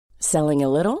Selling a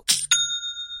little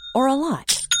or a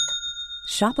lot?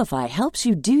 Shopify helps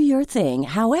you do your thing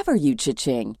however you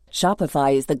cha-ching.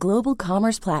 Shopify is the global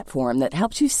commerce platform that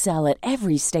helps you sell at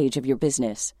every stage of your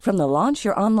business. From the launch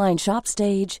your online shop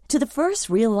stage to the first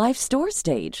real-life store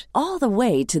stage, all the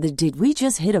way to the did we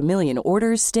just hit a million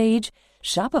orders stage.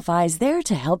 Shopify is there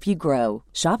to help you grow.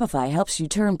 Shopify helps you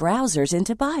turn browsers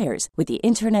into buyers with the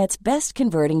internet's best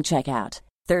converting checkout.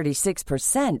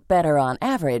 36% better on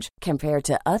average compared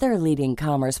to other leading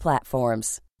commerce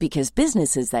platforms. Because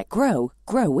businesses that grow,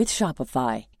 grow with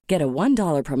Shopify. Get a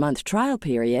 $1 per month trial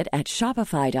period at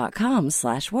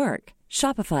shopify.com/work.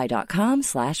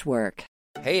 Shopify.com/work.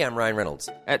 Hey, I'm Ryan Reynolds.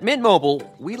 At Mint Mobile,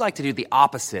 we like to do the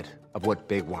opposite of what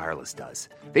Big Wireless does.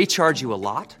 They charge you a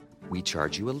lot, we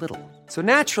charge you a little. So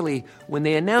naturally, when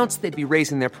they announced they'd be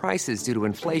raising their prices due to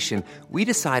inflation, we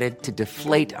decided to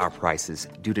deflate our prices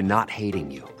due to not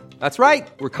hating you. That's right.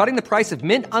 We're cutting the price of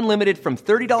Mint Unlimited from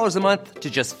 $30 a month to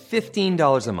just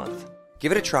 $15 a month.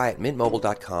 Give it a try at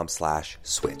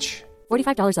mintmobile.com/switch.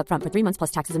 $45 up front for 3 months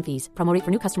plus taxes and fees. Promo rate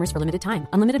for new customers for limited time.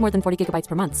 Unlimited more than 40 gigabytes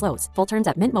per month. Slows full terms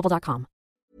at mintmobile.com.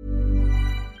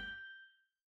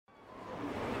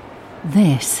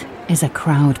 This is a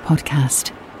Crowd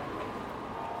podcast.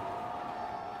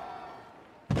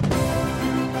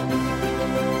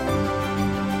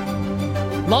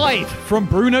 Live from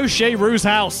Bruno Cheroux's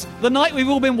house, the night we've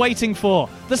all been waiting for.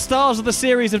 The stars of the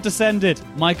series have descended.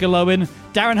 Michael Owen,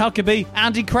 Darren Huckabee,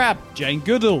 Andy Crabb, Jane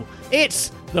Goodall.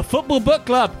 It's the Football Book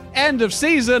Club End of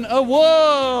Season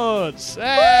Awards. Hey!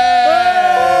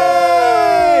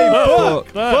 Book!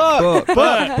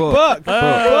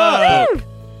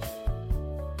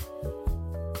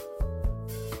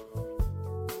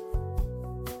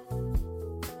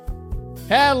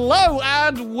 Hello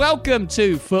and welcome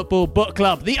to Football Book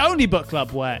Club, the only book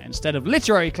club where, instead of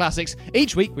literary classics,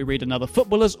 each week we read another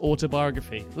footballer's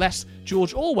autobiography. Less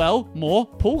George Orwell, more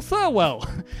Paul Thirlwell.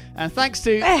 And thanks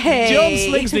to John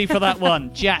Slingsby for that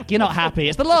one. Jack, you're not happy.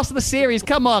 It's the last of the series.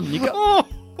 Come on.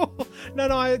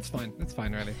 No, it's fine. It's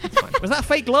fine, really. It's fine. Was that a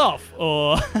fake laugh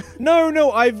or?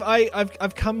 No.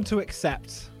 I've come to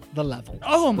accept the level.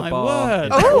 Oh my word!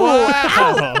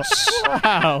 Oh,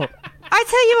 Wow! I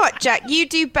tell you what, Jack, you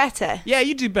do better. Yeah,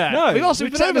 you do better. No, we've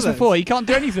been over this before. You can't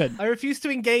do anything. I refuse to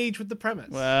engage with the premise.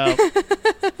 Well,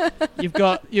 you've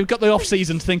got the off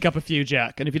season to think up a few,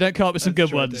 Jack. And if you don't come up with some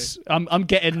good ones, I'm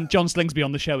getting John Slingsby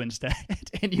on the show instead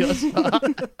in your spot.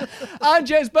 I'm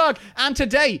James Bug, and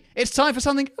today it's time for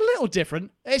something a little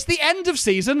different. It's the end of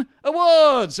season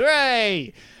awards.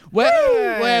 Hooray!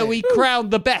 Where we crown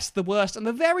the best, the worst, and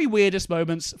the very weirdest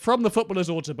moments from the footballers'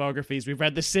 autobiographies we've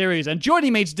read this series. And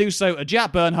joining me to do so are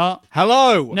Jack Bernhardt.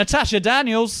 Hello. Natasha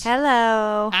Daniels.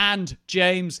 Hello. And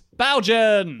James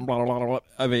Bowden.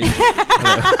 I mean,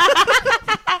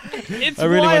 It's I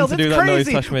really wild. wanted to do it's that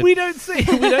crazy. noise, Tashmid. We don't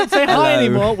say hi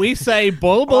anymore. We say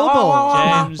bull.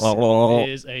 James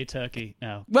is a turkey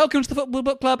now. Welcome to the Football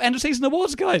Book Club End of Season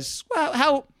Awards, guys. Wow,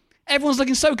 how everyone's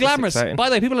looking so glamorous. exciting. By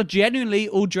the way, people are genuinely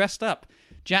all dressed up.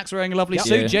 Jack's wearing a lovely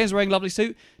suit. Yeah. James wearing a lovely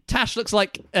suit. Tash looks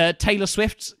like Taylor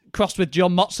Swift crossed with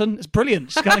John Motson. It's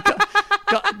brilliant. She's kind of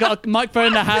got a microphone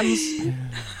in her hands.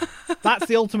 That's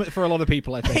the ultimate for a lot of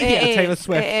people, I think. Taylor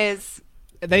Swift. It is.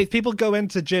 People go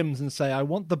into gyms and say, I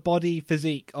want the body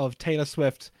physique of Taylor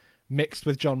Swift mixed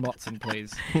with John Motson,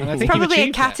 please. And I think you've Probably a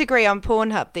achieved category on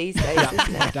Pornhub these days, it.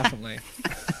 isn't Yeah, it? definitely.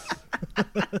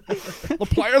 The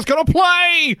player's gonna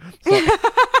play!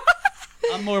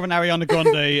 I'm more of an Ariana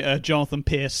Grande, Jonathan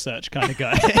Pierce search kind of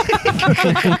guy.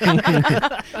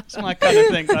 That's my kind of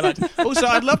thing. Also,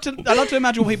 I'd love to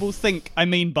imagine what people think I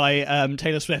mean by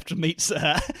Taylor Swift meets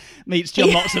John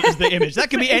Motson as the image. That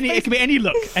could be any. It could be any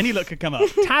look. Any look could come up.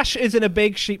 Tash is in a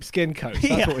big sheepskin coat.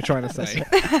 That's what we're trying to say.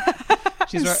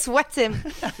 She's Sweating.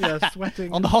 Yeah,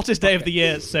 sweating. on the hottest day of the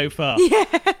year so far.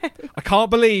 I can't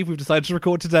believe we've decided to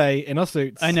record today in our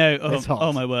suits. I know. It's hot.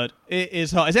 Oh my word, it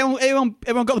is hot. Is everyone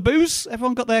got the booze?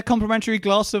 Everyone got their complimentary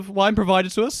glass of wine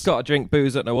provided to us? got to drink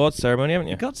booze at an awards ceremony, haven't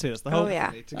you? You got to. That's the whole. Oh,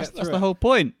 yeah. That's the whole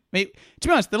point. I mean, to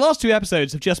be honest, the last two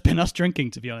episodes have just been us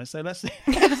drinking. To be honest, so let's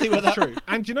see what that's True.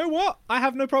 And you know what? I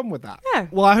have no problem with that. No.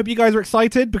 Well, I hope you guys are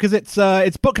excited because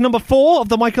it's book number 4 of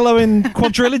the Michael Owen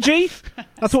quadrilogy.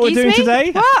 That's what we're doing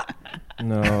today. What?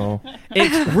 No.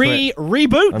 It's I'm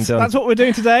reboot. done. That's what we're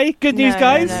doing today. Good news,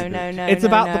 guys. No. It's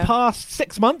about the past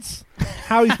 6 months.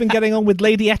 How he's been getting on with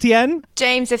Lady Etienne.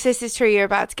 James, if this is true, you're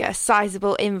about to get a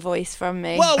sizable invoice from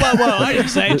me. Whoa! I didn't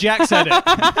say it. Jack said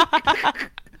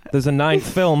it. There's a 9th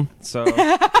film, so...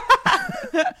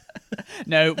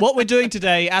 No, what we're doing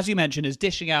today, as you mentioned, is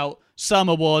dishing out some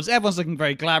awards. Everyone's looking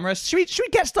very glamorous. Should we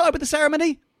get started with the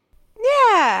ceremony?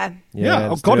 Yeah. Yeah. Oh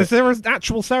let's God, do is there an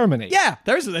actual ceremony? Yeah,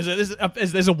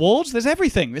 there's awards, there's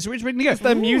everything. There's ready to go. Is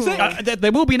there music?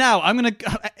 There will be now. I'm gonna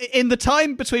in the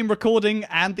time between recording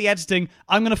and the editing,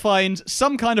 I'm gonna find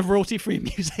some kind of royalty-free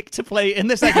music to play in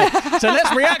this segment. So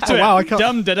let's react to it. Wow, I can't...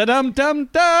 Dum da da dum dum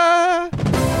da.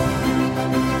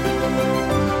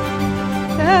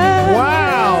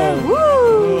 Wow.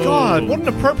 Woo. God, what an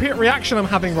appropriate reaction I'm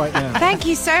having right now. Thank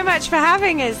you so much for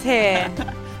having us here.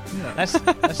 Let's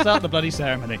start the bloody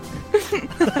ceremony.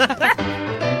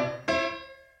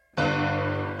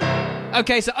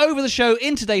 Okay, so over the show,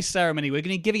 in today's ceremony, we're going to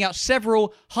be giving out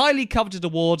several highly coveted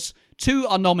awards to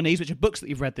our nominees, which are books that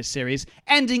you've read this series,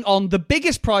 ending on the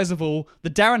biggest prize of all,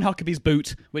 the Darren Huckabee's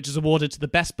Boot, which is awarded to the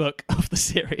best book of the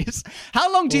series.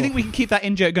 How long do you think we can keep that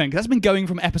in-joke going? Because that's been going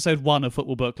from episode 1 of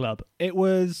Football Book Club. It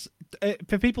was...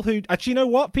 for people who... Actually, you know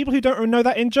what? People who don't know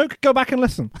that in-joke, go back and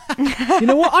listen. You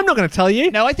know what? I'm not going to tell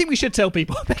you. No, I think we should tell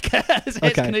people because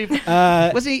it's going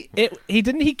to... was he...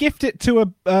 He gift it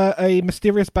to a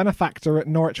mysterious benefactor at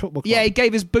Norwich Football Club. Yeah, he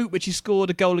gave his boot, which he scored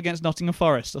a goal against Nottingham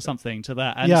Forest or something to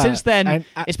that. And Yeah, since then, and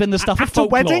it's been the stuff of at a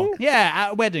folklore. wedding? Yeah,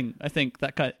 at a wedding, I think.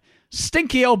 That kind of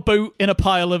stinky old boot in a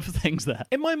pile of things there.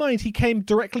 In my mind, he came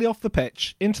directly off the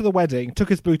pitch into the wedding, took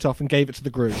his boot off and gave it to the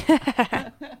groom.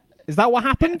 Is that what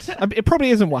happened? It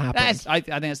probably isn't what happened. I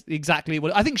think that's exactly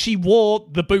what... I think she wore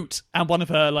the boot and one of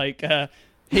her,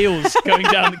 heels going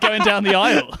down the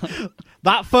aisle.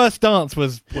 That first dance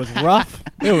was rough.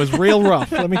 It was real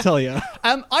rough, let me tell you.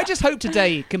 I just hope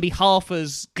today can be half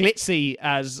as glitzy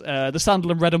as the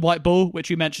Sunderland Red and White Bull, which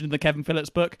we mentioned in the Kevin Phillips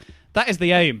book. That is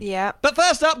the aim. Yeah. But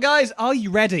first up, guys, are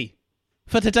you ready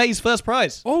for today's first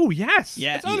prize? Oh, yes.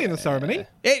 Yeah. It's early in the ceremony.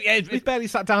 We've barely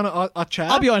sat down at our chair.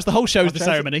 I'll be honest, the whole show is Our the chairs-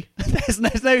 ceremony. There's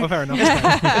no fair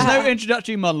enough. there's no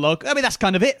introductory monologue. I mean, that's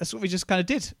kind of it. That's what we just kind of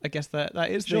did. I guess that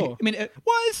is Sure. I mean,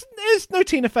 Well, it's no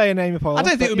Tina Fey and Amy Poehler. I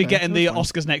don't think we'll be but, getting the it's fine.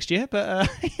 Oscars next year, but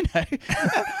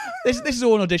this is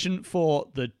all an audition for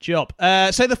the job.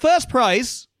 So the first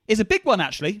prize is a big one,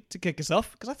 actually, to kick us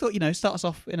off, because I thought, start us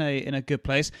off in a good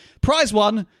place. Prize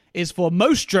 1 is for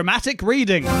most dramatic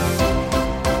reading.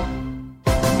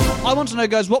 I want to know,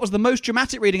 guys, what was the most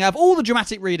dramatic reading out of all the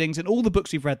dramatic readings in all the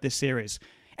books you've read this series?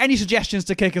 Any suggestions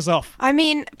to kick us off? I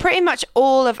mean, pretty much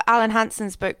all of Alan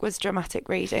Hansen's book was dramatic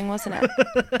reading, wasn't it?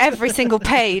 Every single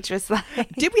page was like...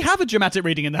 Did we have a dramatic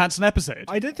reading in the Hansen episode?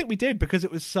 I don't think we did because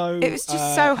it was so... It was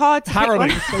just so hard to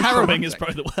Harrowing. pick one. Harrowing is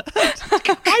probably the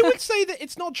word. I would say that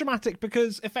it's not dramatic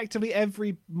because effectively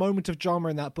every moment of drama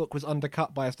in that book was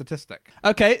undercut by a statistic.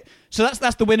 Okay, so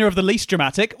that's the winner of the least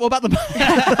dramatic. What about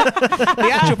the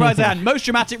actual prize at hand? Most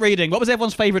dramatic reading. What was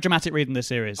everyone's favourite dramatic reading in this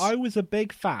series? I was a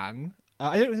big fan.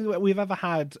 I don't think that we've ever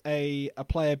had a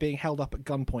player being held up at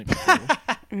gunpoint before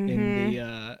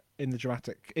in the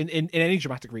dramatic in any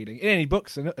dramatic reading in any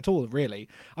books at all. Really,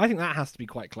 I think that has to be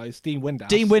quite close. Dean Windass.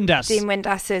 Dean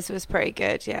Windas's was pretty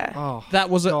good. Yeah. Oh, that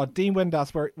was Dean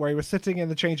Windass, where he was sitting in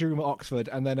the changing room at Oxford,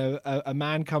 and then a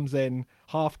man comes in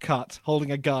half cut,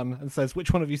 holding a gun, and says,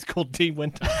 "Which one of you's called Dean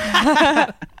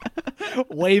Windass?"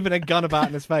 Waving a gun about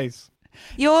in his face.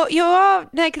 You're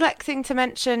neglecting to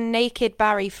mention Naked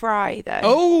Barry Fry, though.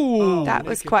 Oh, that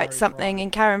was quite something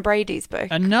in Karen Brady's book.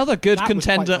 Another good That was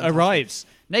contender quite fantastic. arrives.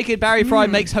 Naked Barry Fry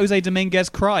makes Jose Dominguez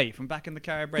cry from back in the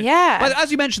Karen Brady. Yeah. But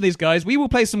as you mentioned, these guys, we will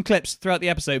play some clips throughout the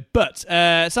episode, but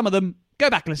some of them, go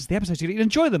back and listen to the episode. You'll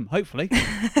enjoy them, hopefully.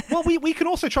 Well, we can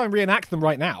also try and reenact them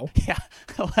right now. Yeah.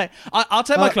 I'll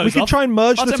take my clothes off. We can try and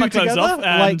merge I'll the take two my clothes together. off,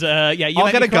 and you I'll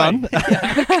make get me a cry.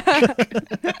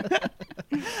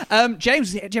 gun.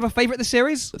 James, do you have a favourite of the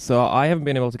series? So I haven't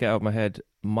been able to get out of my head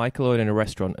Michael Owen in a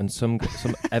restaurant and some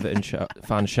Everton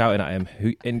fan shouting at him.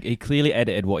 He clearly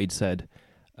edited what he'd said.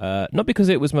 Not because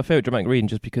it was my favourite dramatic reading,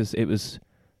 just because it was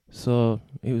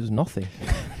nothing.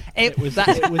 It was,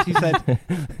 he said,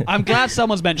 I'm glad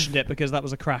someone's mentioned it because that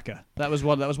was a cracker. That was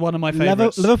one of my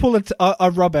favourites. Liverpool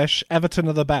are rubbish, Everton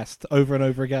are the best, over and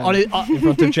over again. In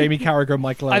front of Jamie Carragher and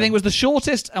Michael Owen. I think it was the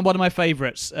shortest and one of my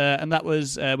favourites, and that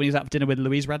was when he was out for dinner with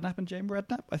Louise Redknapp and Jamie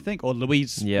Redknapp, I think, or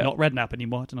Louise, not Redknapp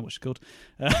anymore. I don't know what she's called.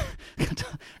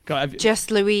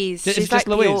 Just Louise. It's She's just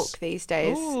like Louise. Bjork these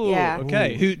days. Ooh, yeah.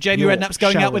 Okay. Who Jamie Bjork, Redknapp's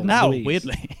going out with Cheryl, now? Louise.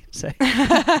 Weirdly, so,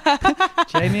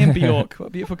 Jamie and Bjork, what a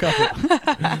beautiful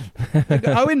couple.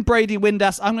 Owen, Brady,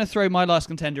 Windass. I'm going to throw my last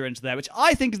contender into there, which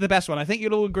I think is the best one. I think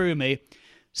you'll all agree with me.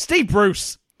 Steve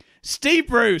Bruce. Steve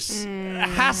Bruce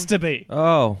has to be.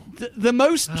 Oh, the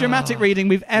most dramatic reading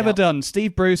we've ever done.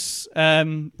 Steve Bruce.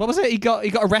 What was it? He got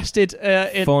arrested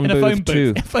in a phone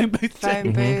booth. Phone booth.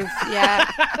 Phone booth. Yeah.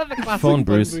 Phone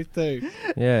Bruce. Booth too.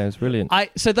 Yeah, it's brilliant.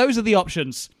 So those are the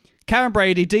options. Karen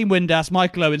Brady, Dean Windass,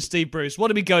 Michael Owen, Steve Bruce.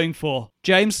 What are we going for?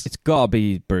 James? It's got to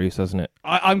be Bruce, hasn't it?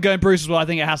 I'm going Bruce as well. I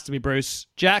think it has to be Bruce.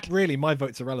 Jack? Really, my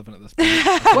vote's irrelevant at this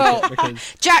point. Well,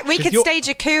 Jack, we could stage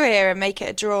a coup here and make it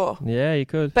a draw. Yeah, you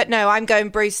could. But no, I'm going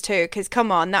Bruce too, because come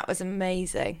on, that was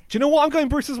amazing. Do you know what? I'm going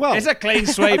Bruce as well. it's a clean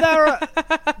sweep.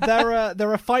 There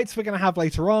are fights we're going to have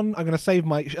later on. I'm going to save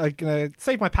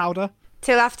my powder.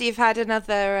 Till after you've had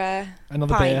another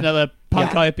Another pint. beer. Another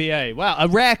punk IPA. Wow, a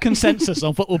rare consensus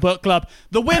on Football Book Club.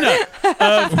 The winner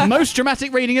of most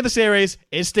dramatic reading of the series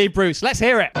is Steve Bruce. Let's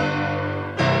hear it.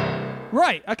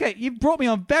 Right, okay, you've brought me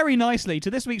on very nicely to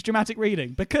this week's dramatic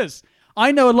reading because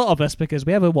I know a lot of us, because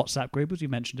we have a WhatsApp group, as we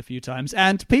mentioned a few times,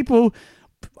 and people,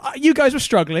 you guys were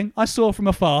struggling, I saw from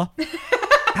afar.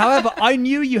 However, I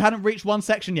knew you hadn't reached one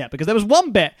section yet because there was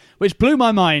one bit which blew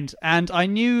my mind, and I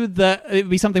knew that it would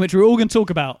be something which we were all going to talk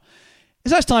about.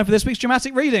 So it's time for this week's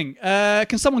dramatic reading.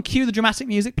 Can someone cue the dramatic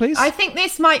music, please? I think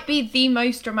this might be the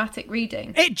most dramatic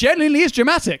reading. It genuinely is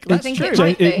dramatic. That's think true. it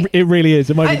might be. It really is.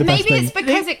 It might be the best Maybe thing. it's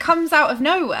because it comes out of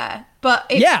nowhere, but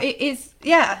it is.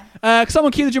 Yeah. Can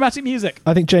someone cue the dramatic music?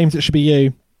 I think, James, it should be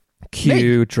you.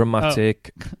 Cue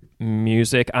dramatic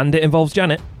music, and it involves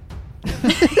Janet.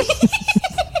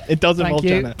 It does Thank involve you.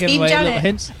 Janet. Give Team away Janet. little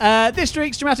hints. This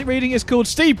week's dramatic reading is called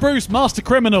Steve Bruce, Master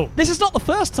Criminal. This is not the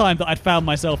first time that I'd found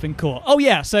myself in court. Oh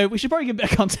yeah, so we should probably give a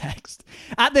bit of context.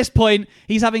 At this point,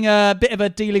 he's having a bit of a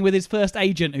dealing with his first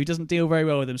agent who doesn't deal very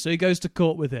well with him, so he goes to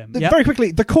court with him. Yep. Very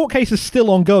quickly, the court case is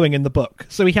still ongoing in the book,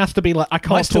 so he has to be like, I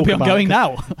can't Might still talk be about ongoing it.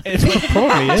 now. It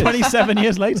probably is. 27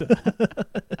 years later.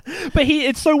 But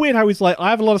it's so weird how he's like,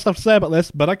 I have a lot of stuff to say about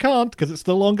this, but I can't because it's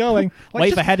still ongoing. Like,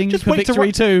 Wait for heading for wait to victory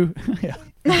write- 2. Yeah.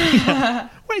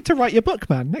 Wait to write your book,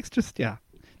 man.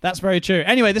 That's very true.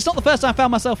 Anyway, this is not the first time I found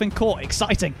myself in court.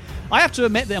 Exciting. I have to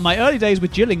admit that in my early days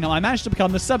with Gillingham, I managed to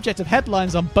become the subject of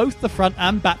headlines on both the front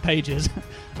and back pages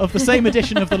of the same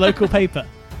edition of the local paper.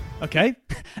 Okay.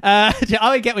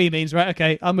 I get what he means, right?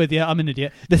 Okay, I'm with you. I'm an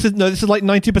idiot. This is like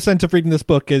 90% of reading this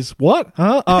book is what?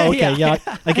 Huh? Oh, okay. Yeah.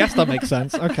 I guess that makes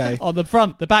sense. Okay. On the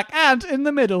front, the back, and in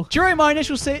the middle. During my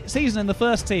initial season in the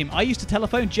first team, I used to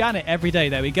telephone Janet every day.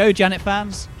 There we go, Janet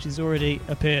fans. She's already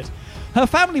appeared. Her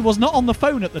family was not on the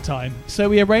phone at the time, so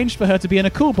we arranged for her to be in a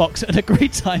call box at an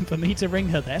agreed time for me to ring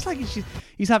her there. It's like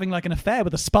he's having like an affair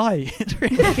with a spy.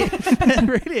 It's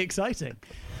really exciting.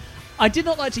 I did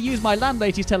not like to use my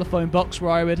landlady's telephone box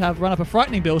where I would have run up a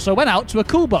frightening bill, so I went out to a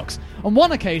call box. On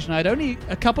one occasion, I had only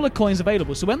a couple of coins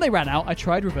available, so when they ran out, I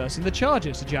tried reversing the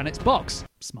charges to Janet's box.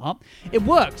 Smart. It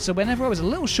worked, so whenever I was a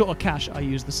little short of cash, I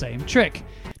used the same trick.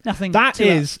 Nothing. That too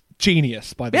is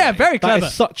genius, by the way. Yeah, very clever. That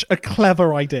is such a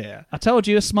clever idea. I told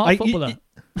you, a smart footballer.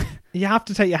 You have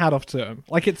to take your hat off to him.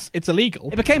 Like, it's illegal.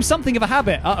 It became something of a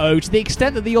habit, to the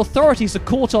extent that the authorities had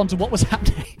caught on to what was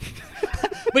happening.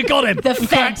 We got him. The We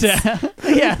cracked feds. it.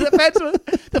 Yeah,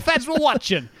 the feds were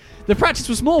watching. The practice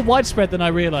was more widespread than I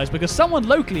realised because someone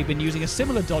locally had been using a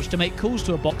similar dodge to make calls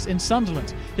to a box in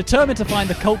Sunderland. Determined to find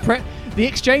the culprit, the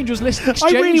exchange was listed.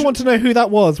 I really want to know who that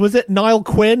was. Was it Niall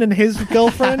Quinn and his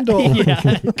girlfriend? Or?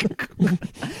 Yeah.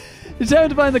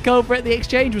 Determined to find the culprit, the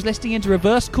exchange was listing into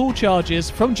reverse call charges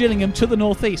from Gillingham to the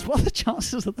northeast. What are the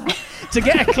chances of that? To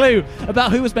get a clue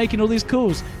about who was making all these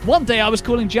calls. One day I was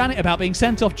calling Janet about being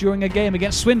sent off during a game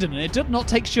against Swindon, and it did not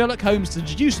take Sherlock Holmes to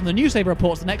deduce from the newspaper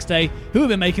reports the next day who had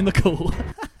been making the call.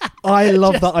 I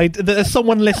love that idea. There's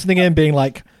someone listening in being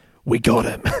like, we got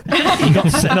him. He got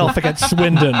sent off against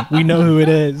Swindon. We know who it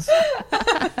is.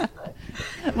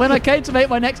 When I came to make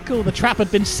my next call, the trap had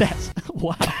been set.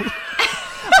 Wow.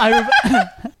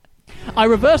 I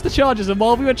reversed the charges, and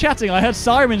while we were chatting, I heard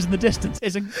sirens in the distance.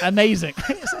 It's amazing.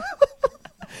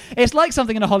 It's like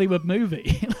something in a Hollywood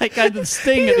movie, like kind of the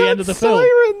sting at the end of the film.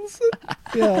 Sirens.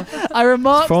 Yeah. I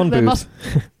remarked Phone that there booth.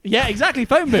 must. Yeah, exactly,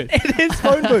 phone booth. It is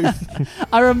phone booth.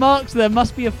 I remarked there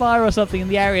must be a fire or something in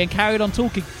the area and carried on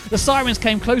talking. The sirens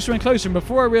came closer and closer, and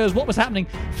before I realised what was happening,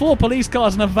 4 police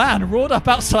cars and a van roared up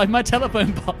outside my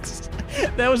telephone box.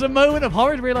 There was a moment of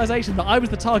horrid realisation that I was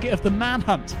the target of the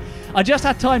manhunt. I just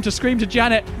had time to scream to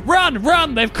Janet, "Run,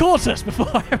 run, they've caught us," before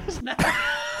I was now.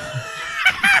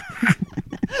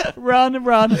 Run,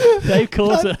 run, they've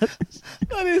caught us.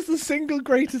 That is the single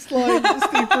greatest line that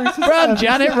Steve Bruce has Run, ever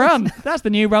Janet, said. run. That's the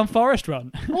new Run Forest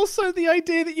Run. Also, the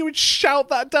idea that you would shout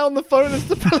that down the phone as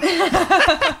the police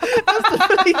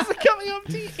are coming up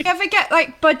to you. You ever get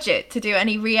like budget to do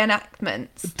any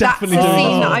reenactments? Definitely That's the do.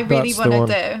 scene that I really That's the want one.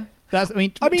 to do. That's,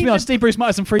 to be honest, Steve Bruce might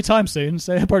have some free time soon,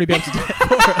 so he'll probably be able to do it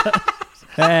for us.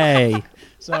 Hey.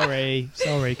 Sorry.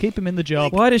 Keep him in the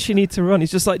job. Why does she need to run? He's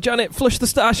just like, Janet, flush the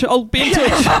stash. I'll be in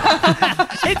touch.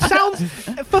 It sounds,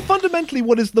 for fundamentally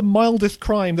what is the mildest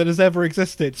crime that has ever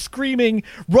existed, screaming,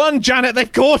 "Run, Janet,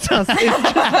 they've caught us," is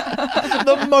just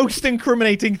the most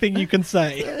incriminating thing you can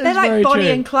say. They're like Bonnie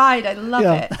and Clyde. I love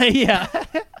it. Yeah.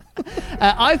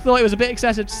 I thought it was a bit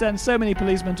excessive to send so many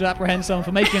policemen to apprehend someone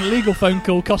for making an illegal phone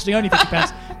call costing only 50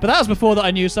 pence, but that was before that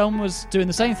I knew someone was doing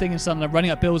the same thing in Sunderland,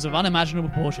 running up bills of unimaginable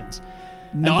proportions.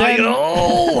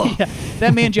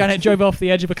 Then me and Janet drove off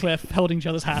the edge of a cliff, holding each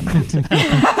other's hand.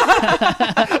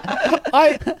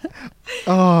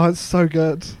 It's so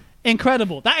good.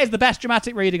 Incredible. That is the best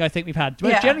dramatic reading I think we've had.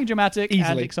 Most genuinely dramatic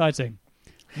and exciting.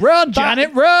 Run,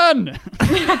 Janet, run!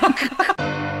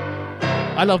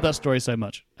 I love that story so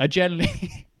much. I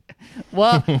genuinely...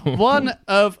 one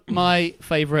of my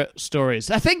favourite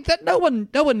stories. I think that no one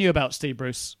knew about Steve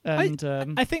Bruce. And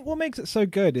I think what makes it so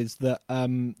good is that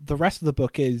the rest of the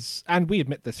book is, and we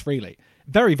admit this freely,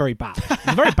 very, very bad. It's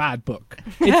a very bad book.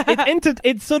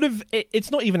 It's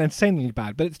not even insanely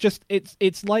bad, but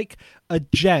it's like a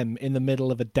gem in the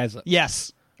middle of a desert.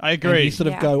 Yes, I agree. And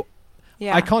you go,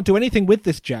 I can't do anything with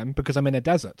this gem because I'm in a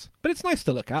desert. But it's nice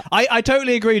to look at. I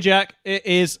totally agree, Jack. It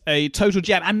is a total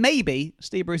gem. And maybe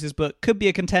Steve Bruce's book could be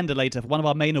a contender later for one of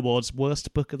our main awards.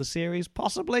 Worst book of the series,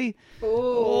 possibly.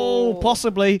 Oh,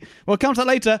 possibly. We'll come to that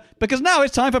later, because now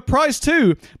it's time for Prize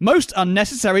 2. Most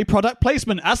Unnecessary Product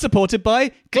Placement, as supported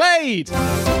by Glade.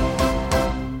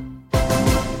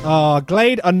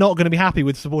 Glade are not going to be happy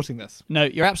with supporting this. No,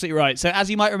 you're absolutely right. So as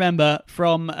you might remember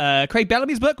from Craig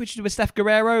Bellamy's book, which is with Steph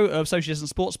Guerrero of Socialist and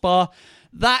Sports Bar,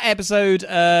 that episode,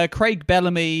 Craig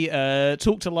Bellamy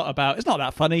talked a lot about, it's not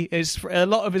that funny, it's a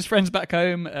lot of his friends back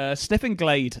home sniffing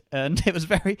Glade, and it was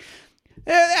very...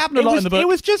 It happened a lot in the book.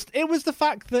 It was the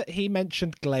fact that he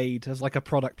mentioned Glade as like a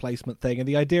product placement thing, and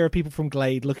the idea of people from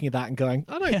Glade looking at that and going,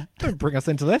 don't bring us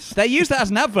into this. They used that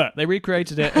as an advert. They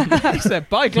recreated it. And they said,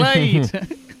 buy Glade.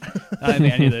 I don't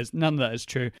think any of those. None of that is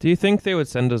true. Do you think they would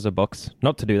send us a box?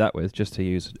 Not to do that with, just to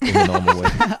use in the normal way.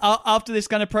 After this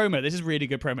kind of promo, this is really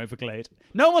good promo for Glade.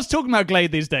 No one's talking about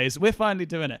Glade these days. We're finally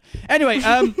doing it. Anyway,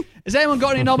 has anyone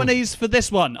got any nominees for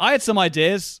this one? I had some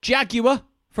ideas. Jaguar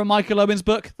from Michael Owen's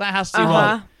book. That has to be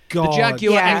one. God. The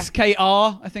Jaguar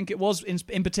XKR, I think it was in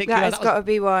particular. That has got to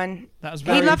be one. That was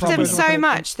very he loved popular. them so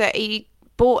much that he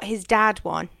bought his dad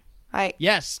one.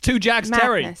 Yes, 2 Jags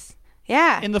madness. Terry.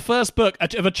 Yeah. In the first book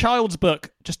of a child's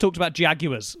book, just talked about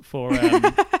jaguars for,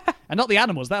 and not the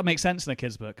animals. That would make sense in a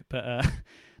kid's book, but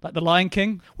like the Lion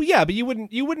King. Well, yeah, but you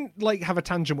wouldn't like have a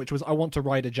tangent which was I want to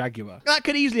ride a jaguar. That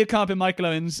could easily have come up in Michael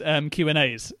Owen's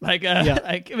Q&As. Like, what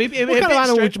kind of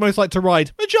animal would you most like to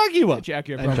ride? A jaguar. A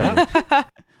jaguar, probably.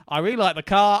 I really like the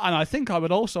car, and I think I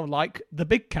would also like the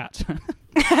big cat.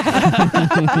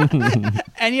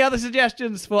 Any other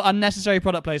suggestions for unnecessary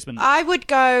product placement? I would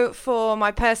go for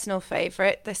my personal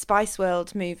favourite, the Spice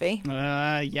World movie.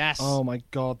 Yes. Oh my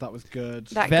God, that was good.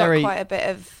 That got quite a bit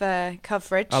of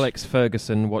coverage. Alex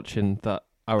Ferguson watching that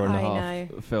hour and a half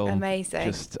film.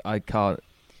 Amazing.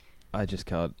 I just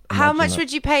can't. How much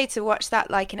would you pay to watch that,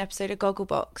 like an episode of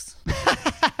Gogglebox?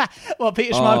 Well,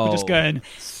 Peter Schmeichel just going,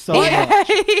 so much.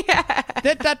 Yeah.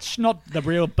 That's not the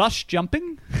real bus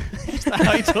jumping. Is that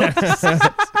how he talks?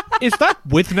 Is that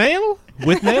with nail?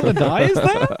 With nail and I, is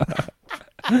there?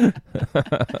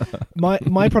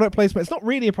 My product placement, it's not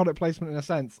really a product placement in a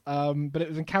sense, but it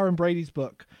was in Karen Brady's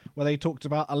book where they talked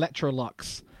about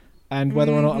Electrolux and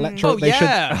whether or not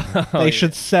they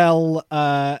should sell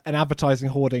an advertising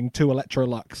hoarding to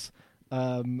Electrolux.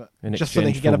 Just so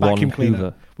they could get a vacuum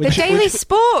cleaner. The Daily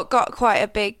Sport got quite a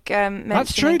big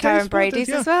mention in Karen Brady's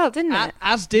as well, didn't it?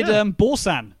 As did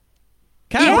Borsan.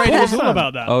 Karen Brady was all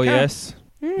about that. Oh, yes.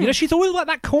 You know, she's always like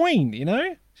that coin, you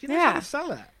know? She knows how to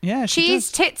sell it. Yeah,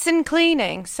 Cheese, tits and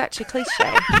cleaning. Such a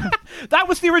cliche. That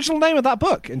was the original name of that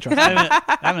book. Interesting.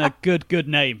 Having a good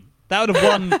name. That would have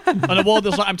won an award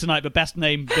that's not him tonight, but best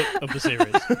name book of the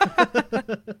series.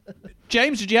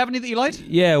 James, did you have any that you liked?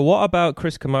 Yeah, what about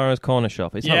Chris Kamara's Corner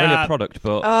Shop? It's not really a product,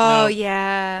 but... Oh,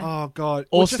 yeah. Oh, God.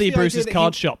 Or Steve Bruce's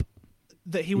Card Shop.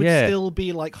 That he would still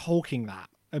be, like, hulking that.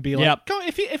 And be like,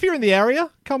 if you're in the area,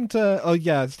 come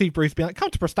to... Steve Bruce be like, come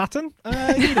to Prestatyn.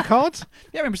 You need a card?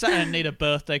 Yeah, in Prestatyn and need a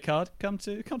birthday card. Come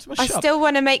to my shop. I still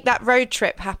want to make that road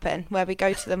trip happen where we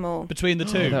go to the mall. Between the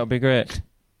two. That would be great.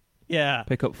 Yeah.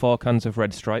 Pick up 4 cans of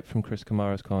Red Stripe from Chris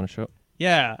Kamara's Corner Shop.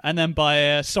 Yeah, and then buy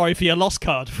a Sorry for Your Loss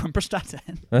card from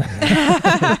Prestatyn. Who was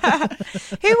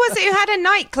it who had a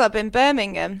nightclub in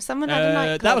Birmingham? Someone had a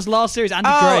nightclub. That was last series, Andy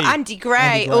Gray. Oh, Andy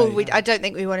Gray. I don't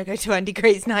think we want to go to Andy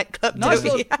Gray's nightclub, nice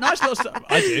do we? nice little stuff.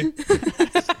 I do.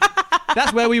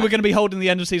 That's where we were going to be holding the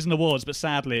end of season awards, but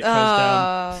sadly it closed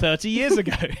down 30 years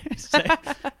ago. So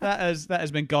that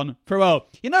has been gone for a while.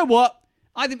 You know what?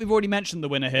 I think we've already mentioned the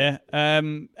winner here,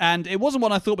 and it wasn't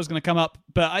one I thought was going to come up,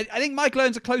 but I think Michael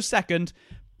Owen's a close second,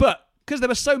 but because there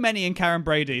were so many in Karen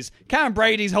Brady's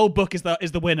whole book is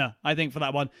the winner, I think, for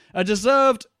that one. A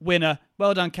deserved winner.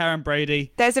 Well done, Karen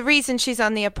Brady. There's a reason she's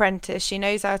on The Apprentice. She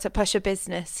knows how to push a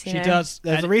business. She does.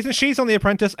 There's a reason she's on The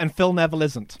Apprentice and Phil Neville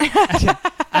isn't.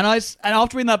 And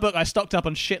after reading that book, I stocked up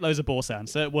on shitloads of Boursin,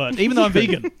 so it worked. Even though I'm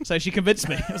vegan, so she convinced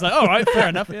me. I was like, all right, fair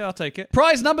enough. Yeah, I'll take it.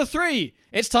 Prize number 3.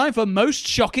 It's time for most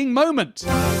shocking moment.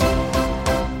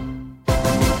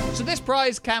 So this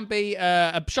prize can be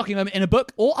a shocking moment in a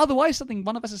book, or otherwise something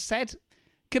one of us has said.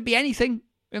 Could be anything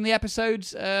in the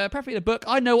episodes, preferably in a book.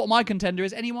 I know what my contender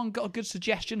is. Anyone got a good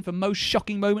suggestion for most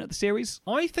shocking moment of the series?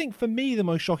 I think for me, one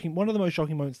of the most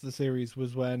shocking moments of the series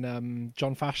was when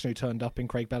John Fashanu turned up in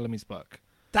Craig Bellamy's book.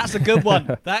 That's a good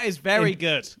one. That is very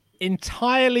good.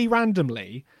 Entirely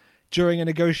randomly, during a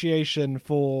negotiation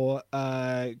for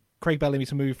Craig Bellamy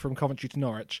to move from Coventry to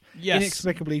Norwich,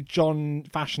 inexplicably John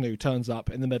Fashanu turns up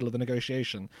in the middle of the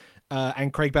negotiation,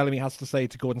 and Craig Bellamy has to say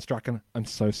to Gordon Strachan, "I'm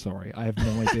so sorry, I have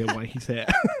no idea why he's here."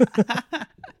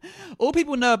 All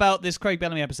people know about this Craig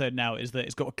Bellamy episode now is that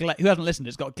it's got who hasn't listened,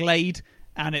 it's got Glade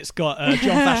and it's got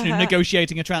John Fashanu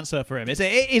negotiating a transfer for him. It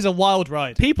is a wild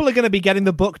ride. People are going to be getting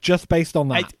the book just based on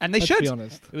that, and they Let's should. Be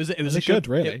honest, it was they should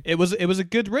really. It was a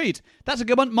good read. That's a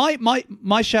good one.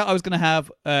 My shout I was going to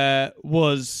have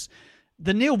was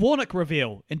the Neil Warnock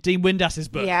reveal in Dean Windas's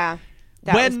book. Yeah,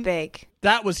 that was big.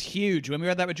 That was huge when we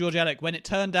read that with George Alec. When it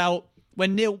turned out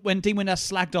when Dean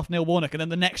Windass slagged off Neil Warnock, and then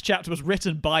the next chapter was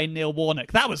written by Neil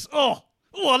Warnock. That was I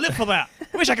live for that.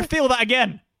 I wish I could feel that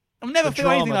again. I'll never feel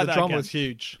anything like that again. The drama was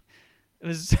huge.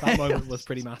 That moment was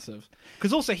pretty massive.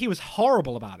 Because also he was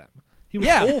horrible about him. He was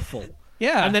awful.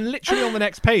 Yeah. And then literally on the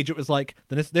next page it was like,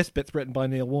 this bit's written by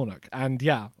Neil Warnock. And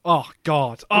God.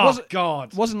 God.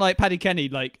 It wasn't like Paddy Kenny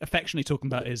like affectionately talking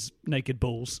about his naked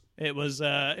balls. It was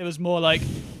more like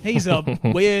he's a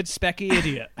weird specky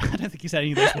idiot. I don't think he said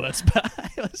any of those words, but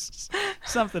it was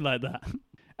something like that.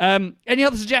 Any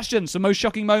other suggestions for most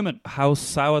shocking moment? How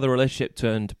sour the relationship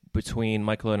turned between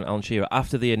Michael Owen and Alan Shearer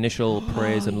after the initial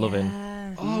praise and loving.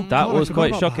 That was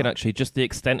quite shocking, actually. Just the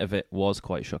extent of it was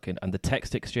quite shocking. And the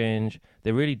text exchange,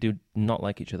 they really do not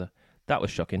like each other. That was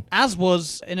shocking. As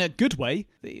was, in a good way,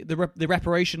 the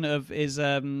reparation of his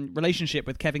relationship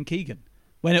with Kevin Keegan.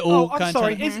 When it all I'm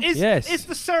sorry. Is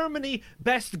the ceremony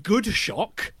best good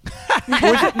shock?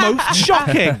 Or is it most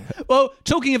shocking? Well,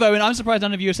 talking of Owen, I'm surprised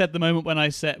none of you have said the moment when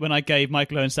I gave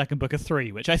Michael Owen's second book a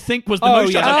 3, which I think was the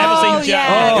most shocking I've ever seen.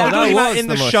 That was in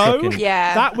the show. Shocking.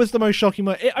 Yeah, that was the most shocking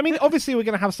moment. I mean, obviously, we're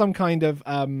going to have some kind of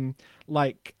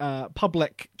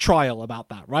public trial about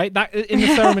that, right? That in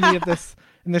the ceremony of this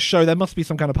in this show, there must be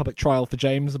some kind of public trial for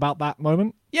James about that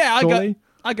moment. Yeah,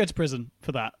 I go to prison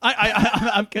for that.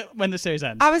 I'm when the series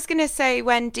ends. I was going to say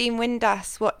when Dean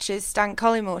Windass watches Stan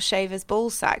Collymore shave his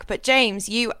ballsack, but James,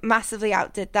 you massively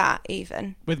outdid that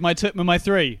even. With my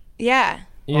 3. Yeah.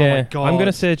 Yeah, oh my God. I'm going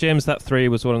to say, James, that 3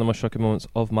 was one of the most shocking moments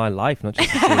of my life, not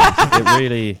just the series. It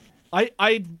really...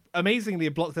 I amazingly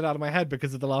blocked it out of my head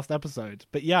because of the last episode.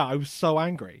 But yeah, I was so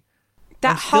angry.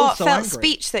 That heartfelt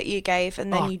speech that you gave,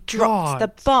 and then you dropped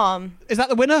the bomb. Is that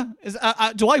the winner?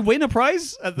 Do I win a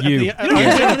prize? You don't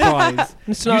win a prize.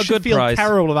 It's not a good feel prize.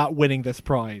 terrible about winning this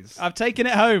prize. I've taken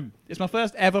it home. It's my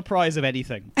first ever prize of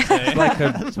anything. So. It's like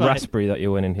a raspberry that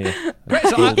you're winning here.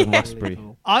 So golden raspberry.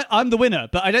 I'm the winner,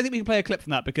 but I don't think we can play a clip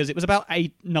from that because it was about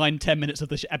 8, 9, 10 minutes of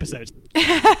the episode.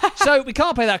 So we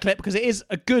can't play that clip because it is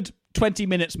a good 20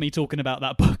 minutes me talking about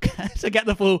that book to get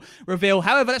the full reveal.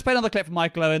 However, let's play another clip from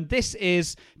Michael Owen. This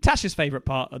is Tasha's favourite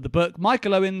part of the book,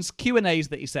 Michael Owen's Q&As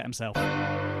that he set himself.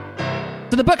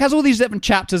 So the book has all these different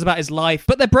chapters about his life,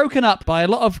 but they're broken up by a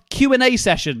lot of Q&A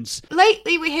sessions.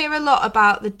 Lately, we hear a lot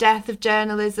about the death of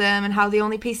journalism and how the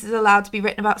only pieces allowed to be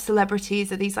written about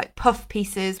celebrities are these like puff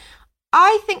pieces.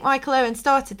 I think Michael Owen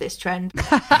started this trend.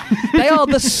 They are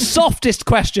the softest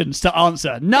questions to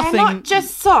answer. Nothing. They're not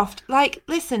just soft. Like,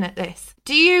 listen at this.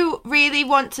 Do you really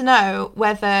want to know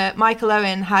whether Michael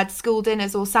Owen had school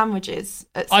dinners or sandwiches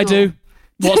at school? I do.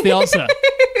 What's the answer?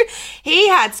 He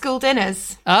had school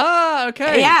dinners. Ah,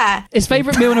 okay. Yeah. His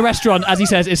favourite meal in a restaurant, as he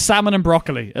says, is salmon and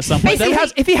broccoli at some point. So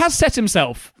if he has set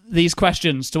himself these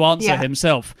questions to answer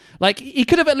himself, like he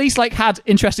could have at least like had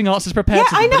interesting answers prepared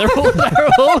to them. I know. They're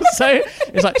all so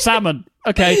it's like salmon.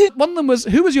 Okay. One of them was,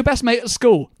 who was your best mate at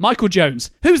school? Michael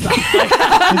Jones. Who's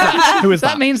that? Who is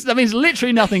that? That means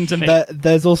literally nothing to me.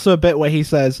 There's also a bit where he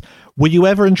says, were you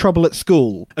ever in trouble at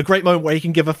school? A great moment where he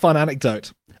can give a fun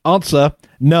anecdote. Answer,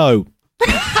 no.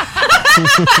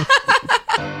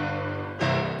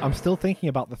 I'm still thinking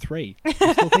about the 3. I'm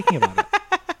still thinking about it.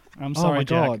 I'm sorry,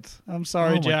 Jack. God. I'm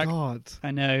sorry, Jack. Oh, my God.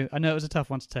 I know it was a tough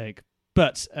one to take.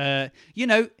 But,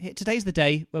 today's the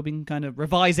day where we can kind of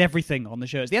revise everything on the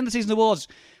show. It's the end of the season awards.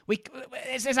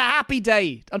 It's a happy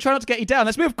day. I'm trying not to get you down.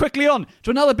 Let's move quickly on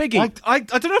to another biggie. I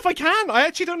don't know if I can. I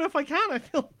actually don't know if I can. I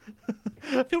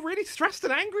feel really stressed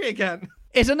and angry again.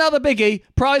 It's another biggie.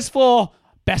 Prize for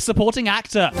Best Supporting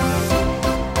Actor.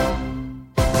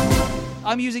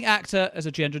 I'm using actor as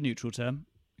a gender-neutral term.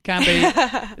 Can be.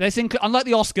 Unlike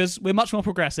the Oscars, we're much more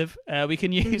progressive. We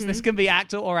can use this can be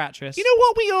actor or actress. You know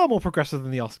what? We are more progressive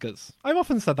than the Oscars. I've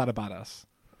often said that about us.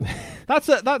 That's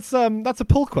a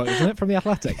pull quote, isn't it, from The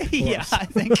Athletic? Yeah, I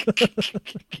think.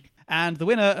 And the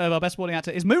winner of our Best Supporting Actor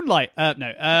is Moonlight.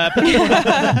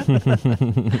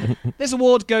 This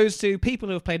award goes to people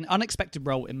who have played an unexpected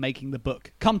role in making the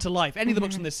book come to life. Any of the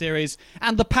books in this series.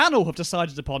 And the panel have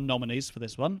decided upon nominees for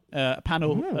this one. A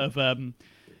panel of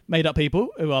made-up people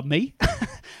who are me.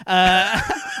 I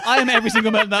am every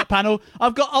single member of that panel.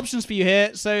 I've got options for you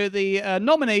here. So the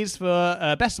nominees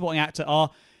for Best Supporting Actor are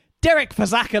Derek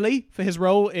Fazakali for his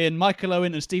role in Michael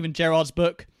Owen and Stephen Gerrard's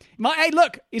book. Hey,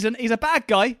 look, he's a bad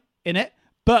guy in it,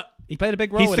 but he played a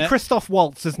big role in it. He's the Christoph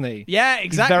Waltz, isn't he? Yeah,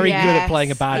 exactly. He's very good at playing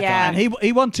a bad guy. And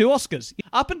he won 2 Oscars.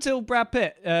 Up until Brad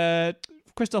Pitt,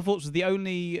 Christoph Waltz was the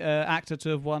only actor to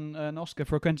have won an Oscar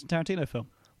for a Quentin Tarantino film.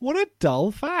 What a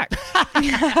dull fact. Thank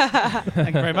you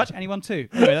very much. And he won 2.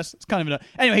 Anyway, that's kind of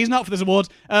anyway, he's not for this award.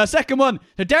 Second one.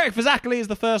 So Derek Fazakali is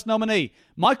the first nominee.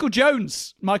 Michael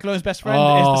Jones, Michael Owen's best friend,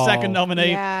 is the second nominee.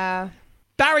 Yeah.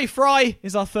 Barry Fry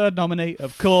is our third nominee,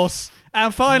 of course.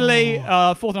 And finally,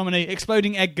 fourth nominee,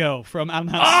 Exploding Egg Girl from Alan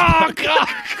Hansen. Oh, God!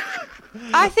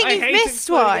 I think you've missed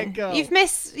one. Girl. You've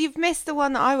missed the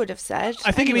one that I would have said.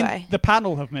 I think anyway. you mean the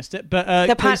panel have missed it, but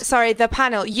the panel.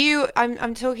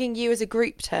 I'm talking you as a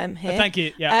group term here. Thank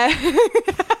you. Yeah.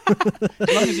 As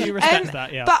long as you respect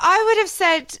that. Yeah. But I would have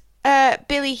said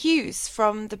Billy Hughes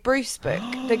from the Bruce book,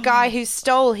 the guy who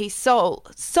stole for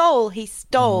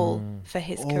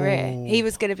his career. He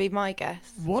was going to be my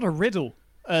guess. What a riddle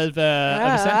of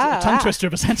a sentence, tongue twister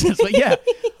of a sentence. But yeah.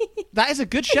 That is a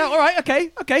good shout. All right,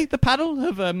 okay. The panel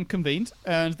have convened,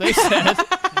 and they said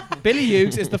Billy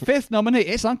Hughes is the 5th nominee.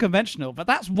 It's unconventional, but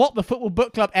that's what the Football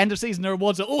Book Club end of season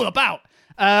awards are all about.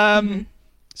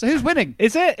 So who's winning?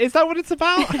 Is it? Is that what it's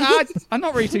about? I'm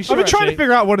not really too sure. I've been trying to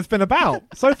figure out what it's been about.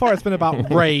 So far, it's been about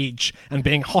rage and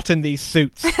being hot in these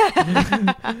suits.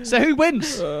 So who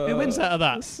wins? Who wins out of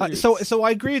that? So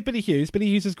I agree with Billy Hughes. Billy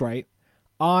Hughes is great.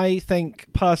 I think,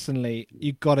 personally,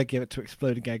 you've got to give it to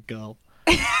Exploding Egg Girl.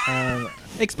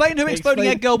 Explain who Exploding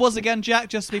Egg Girl was again, Jack,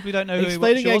 just so people who don't know who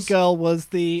Exploding she was. Egg Girl was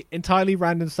the entirely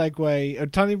random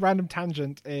entirely random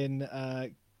tangent in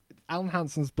Alan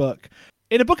Hansen's book.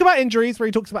 In a book about injuries, where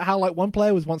he talks about how one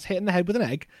player was once hit in the head with an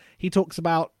egg, he talks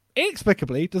about,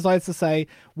 inexplicably, decides to say,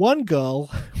 one girl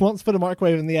once put a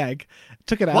microwave in the egg,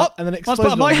 took it out, and then exploded.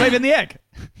 Once put a microwave in the egg?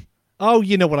 Oh,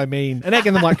 you know what I mean. An egg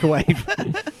in the microwave.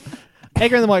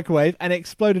 Egg her in the microwave, and it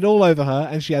exploded all over her,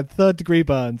 and she had 3rd-degree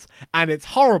burns. And it's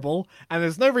horrible, and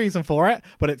there's no reason for it,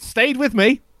 but it stayed with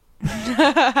me.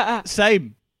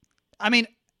 Same. I mean,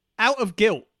 out of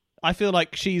guilt, I feel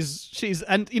like she's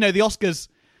and the Oscars,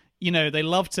 they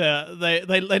love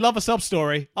they love a sub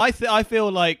story. I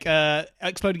feel like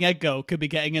Exploding Egg Girl could be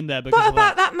getting in there. What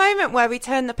about that moment where we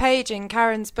turned the page in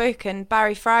Karen's book and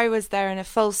Barry Fry was there in a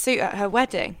full suit at her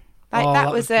wedding?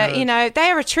 That was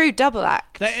they're a true double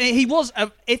act. He was.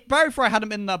 If Barry Fry hadn't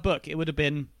been in that book, it would have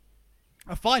been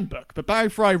a fine book. But Barry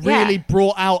Fry really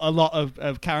brought out a lot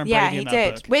of Karen Brady in that book.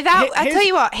 Yeah, he did. I tell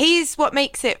you what, he's what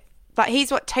makes it.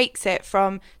 He's what takes it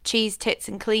from cheese, tits,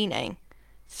 and cleaning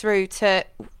through to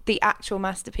the actual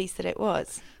masterpiece that it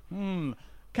was.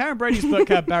 Karen Brady's book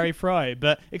had Barry Fry,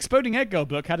 but Exploding Egg Girl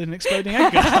book had an Exploding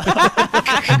Egg Girl.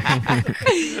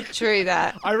 True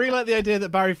that. I really like the idea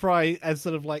that Barry Fry has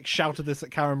sort of shouted this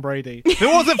at Karen Brady. If it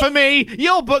wasn't for me,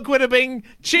 your book would have been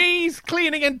cheese,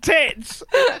 cleaning, and tits.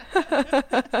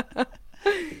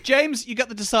 James, you got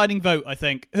the deciding vote, I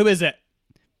think. Who is it?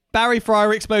 Barry Fry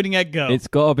or Exploding Egg Girl? It's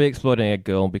got to be Exploding Egg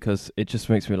Girl because it just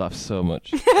makes me laugh so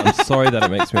much. I'm sorry that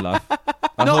it makes me laugh.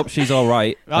 I hope she's all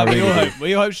right. We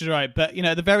all hope she's all right. But,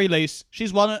 at the very least,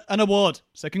 she's won an award.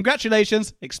 So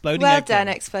congratulations, Exploding Egg Girl. Well done,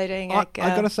 Exploding Egg Girl.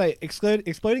 I got to say,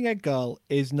 Exploding Egg Girl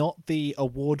is not the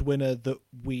award winner that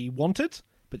we wanted,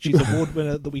 but she's an award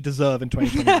winner that we deserve in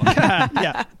 2021.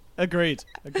 Yeah, agreed.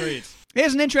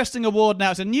 Here's an interesting award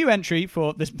now. It's a new entry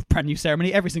for this brand new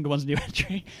ceremony. Every single one's a new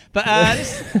entry. But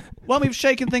this one we've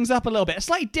shaken things up a little bit. A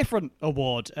slightly different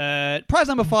award. Prize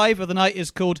number 5 of the night is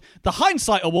called the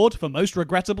Hindsight Award for Most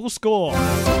Regrettable Score.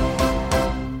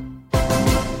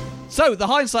 So, the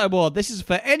Hindsight Award, this is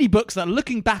for any books that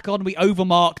looking back on we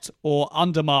overmarked or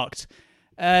undermarked.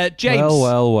 James.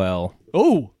 Well.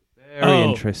 Oh. Very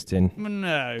interesting.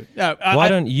 No. Why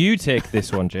don't you take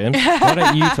this one, James? Why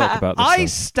don't you talk about this I one?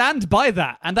 stand by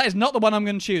that, and that is not the one I'm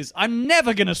going to choose. I'm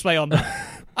never going to sway on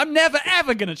that. I'm never,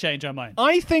 ever going to change my mind.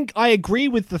 I think I agree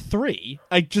with the 3.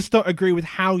 I just don't agree with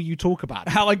how you talk about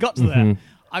it. How I got to there.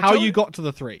 How you got to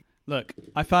the 3. Look,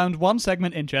 I found one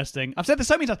segment interesting. I've said this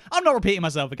so many times. I'm not repeating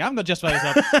myself again. I'm going to justify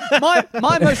myself.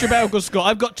 my most rebellious score,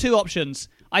 I've got 2 options.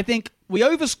 I think we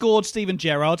overscored Steven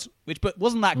Gerrard, which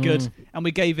wasn't that good, and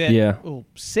we gave it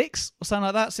 6 or something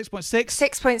like that, 6.6.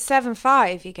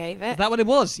 6.75 you gave it. Is that what it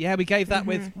was? Yeah, we gave that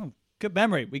with... Oh, good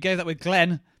memory. We gave that with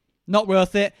Glenn. Not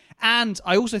worth it. And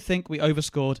I also think we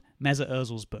overscored Mesut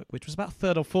Ozil's book, which was about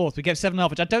 3rd or 4th. We gave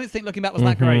 7.5, which I don't think looking back was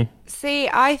that great. See,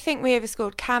 I think we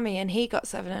overscored Cammy, and he got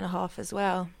 7.5 as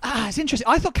well. It's interesting.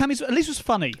 I thought Cammy's at least was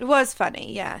funny. It was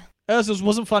funny, yeah. Ozil's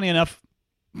wasn't funny enough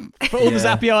for all the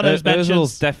Zappiano's mentions.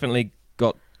 Ozil's definitely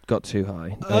got too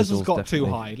high. Ozil's got too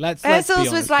high. Let's be Ozil's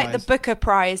honest, was like guys. the Booker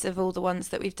Prize of all the ones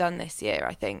that we've done this year,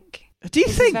 I think. Do you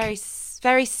think? Very,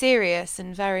 very serious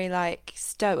and very like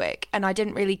stoic, and I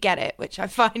didn't really get it, which I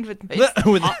find with most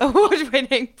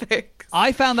award-winning books.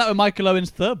 I found that with Michael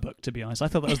Owen's 3rd book, to be honest. I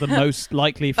thought that was the most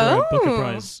likely for a Booker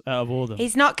Prize out of all of them.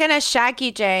 He's not going to shag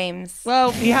you, James.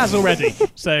 Well, he has already,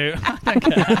 so I don't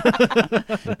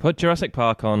care. They put Jurassic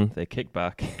Park on, they kick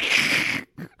back.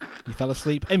 You fell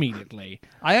asleep immediately.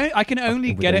 I can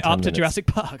only get it 10 up to minutes. Jurassic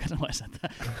Park. I don't know why I said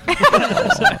that.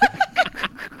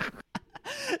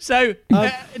 So,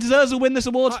 does Ozil win this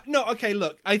award? No, okay,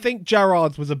 look. I think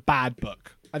Gerard's was a bad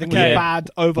book. I think it Okay. was a bad,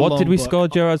 overlong What did we book. score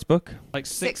Gerard's book? Like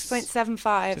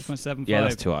 6.75. 6.75. Yeah,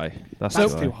 that's too high. That's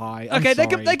That's too too high. high. I'm Okay,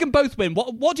 sorry. they can both win.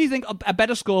 What do you think a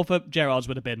better score for Gerard's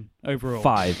would have been overall?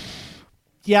 5.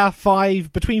 Yeah,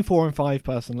 5. Between 4 and 5,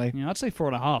 personally. Yeah, I'd say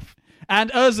 4.5.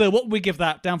 And Ozil, what would we give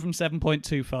that? Down from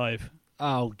 7.25.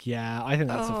 Oh, yeah. I think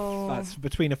that's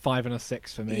between a 5 and a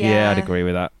 6 for me. Yeah. Yeah, I'd agree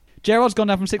with that. Gerard's gone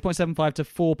down from 6.75 to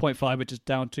 4.5, which is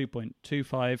down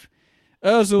 2.25.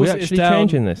 Ozil's We're is actually down.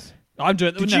 changing this. I'm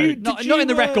doing Did no, you- not did not in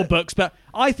the you, record books, but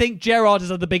I think Gerard is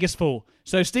the biggest fool.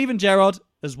 So Steven Gerrard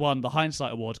has won the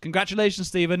Hindsight Award. Congratulations,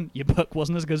 Stephen. Your book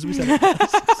wasn't as good as we said it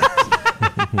was.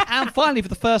 And finally, for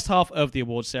the first half of the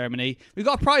award ceremony, we've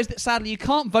got a prize that sadly you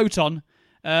can't vote on.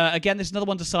 Again, this is another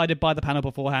one decided by the panel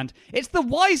beforehand. It's the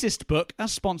Wisest Book,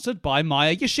 as sponsored by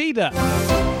Maya Yoshida.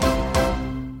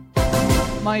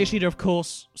 Maya Yoshida, of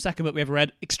course, second book we ever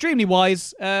read. Extremely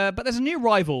wise, but there's a new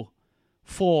rival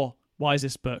for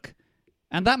Wisest Book.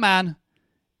 And that man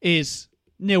is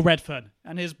Neil Redfern.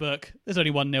 And his book, there's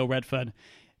only one Neil Redfern,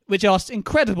 which asks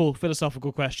incredible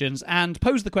philosophical questions and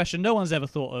posed the question no one's ever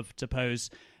thought of to pose.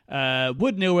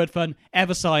 Would Neil Redfern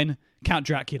ever sign Count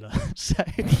Dracula?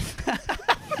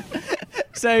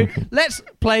 So let's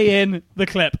play in the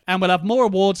clip, and we'll have more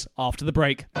awards after the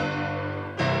break.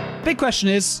 Big question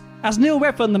is, as Neil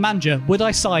Redfern the manager, would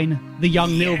I sign the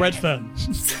young Neil Redfern?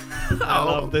 I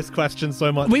love this question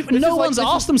so much. No one's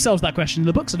asked themselves that question in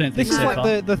the books, I don't think. This is so like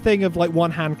far. the thing of like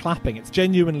one hand clapping. It's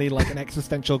genuinely like an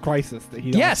existential crisis that he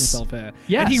Yes. asks himself here.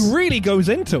 Yes. And he really goes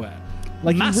into it.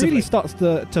 Like Massively. he really starts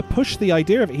to push the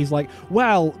idea of it. He's like,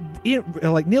 well,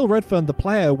 like Neil Redfern the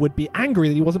player would be angry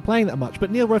that he wasn't playing that much,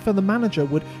 but Neil Redfern the manager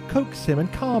would coax him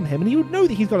and calm him, and he would know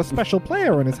that he's got a special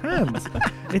player on his hands.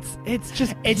 It's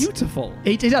just beautiful.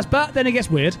 He does, but then it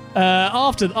gets weird.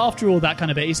 After all that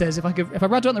kind of bit, he says, if I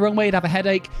rubbed it on the wrong way, he'd have a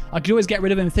headache. I could always get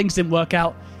rid of him if things didn't work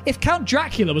out. If Count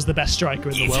Dracula was the best striker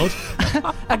in the world,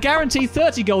 a guaranteed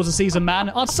 30 goals a season man,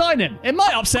 I'd sign him. It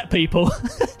might upset people.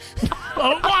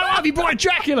 Well, why have you brought in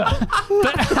Dracula?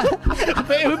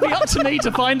 But it would be up to me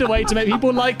to find a way to make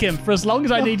people like him for as long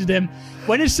as I needed him.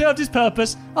 When he served his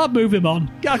purpose, I'd move him on.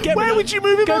 Where would you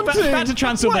move him on to? Back to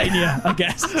Transylvania, I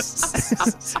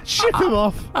guess. Ship him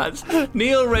off. That's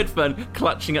Neil Redfern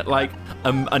clutching at like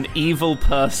an evil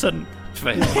person,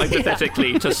 for him,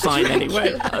 hypothetically, to sign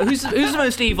anyway. Who's the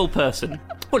most evil person?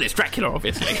 Well, it's Dracula,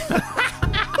 obviously.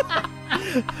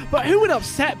 But who would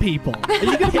upset people? Are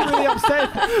you going to get really upset?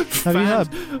 Have you heard?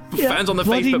 Fans on the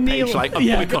Bloody Facebook page Neil. like, I'm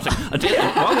boycotting.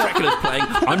 While Dracula's playing,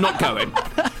 I'm not going.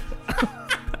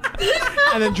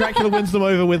 And then Dracula wins them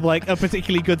over with like a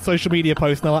particularly good social media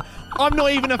post. And they're like, I'm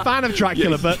not even a fan of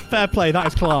Dracula, but fair play, that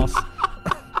is class.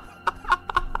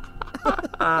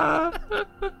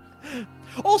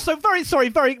 Also, very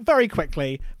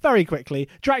quickly,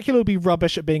 Dracula will be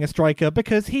rubbish at being a striker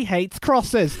because he hates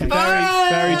crosses.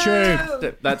 Very true.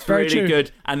 That's Very really true.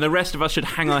 good. And the rest of us should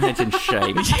hang our heads in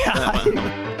shame.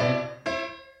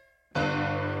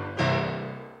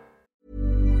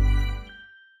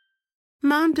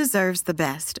 Mom deserves the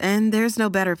best, and there's no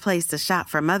better place to shop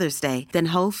for Mother's Day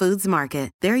than Whole Foods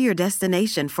Market. They're your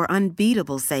destination for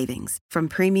unbeatable savings, from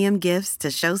premium gifts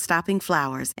to show-stopping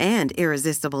flowers and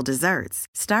irresistible desserts.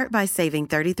 Start by saving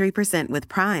 33% with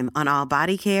Prime on all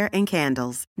body care and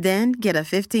candles. Then get a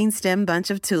 15-stem bunch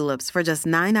of tulips for just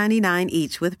 $9.99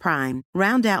 each with Prime.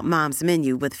 Round out Mom's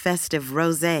menu with festive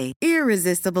rosé,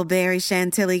 irresistible berry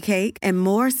chantilly cake, and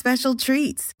more special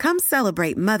treats. Come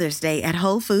celebrate Mother's Day at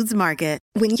Whole Foods Market.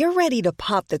 When you're ready to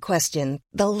pop the question,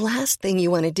 the last thing you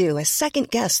want to do is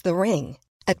second-guess the ring.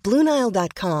 At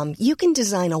BlueNile.com, you can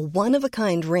design a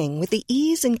one-of-a-kind ring with the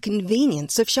ease and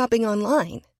convenience of shopping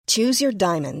online. Choose your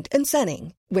diamond and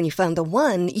setting. When you find the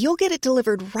one, you'll get it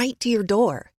delivered right to your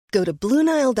door. Go to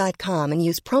BlueNile.com and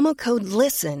use promo code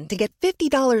LISTEN to get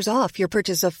 $50 off your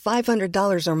purchase of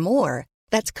 $500 or more.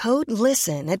 That's code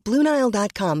LISTEN at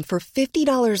BlueNile.com for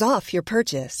 $50 off your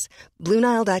purchase.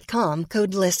 BlueNile.com,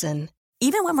 code LISTEN.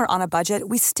 Even when we're on a budget,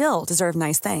 we still deserve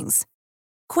nice things.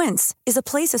 Quince is a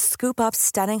place to scoop up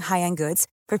stunning high-end goods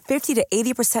for 50 to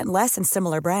 80% less than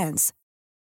similar brands.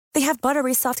 They have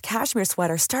buttery soft cashmere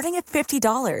sweaters starting at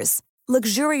 $50,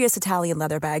 luxurious Italian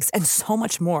leather bags, and so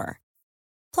much more.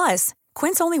 Plus,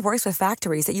 Quince only works with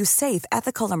factories that use safe,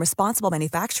 ethical, and responsible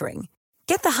manufacturing.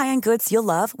 Get the high-end goods you'll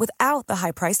love without the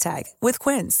high price tag with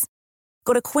Quince.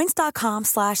 Go to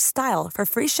quince.com/style for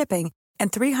free shipping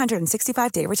and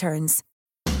 365-day returns.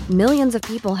 Millions of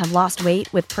people have lost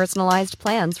weight with personalized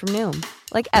plans from Noom.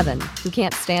 Like Evan, who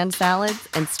can't stand salads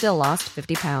and still lost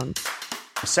 50 pounds.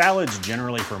 Salads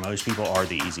generally for most people are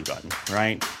the easy button,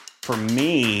 right? For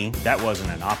me, that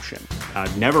wasn't an option.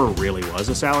 I never really was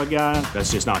a salad guy.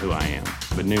 That's just not who I am.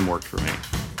 But Noom worked for me.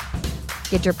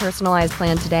 Get your personalized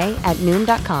plan today at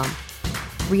Noom.com.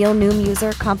 Real Noom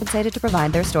user compensated to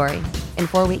provide their story. In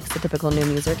 4 weeks, the typical Noom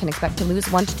user can expect to lose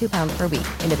 1 to 2 pounds per week.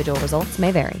 Individual results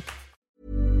may vary.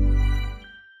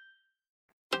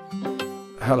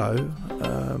 Hello.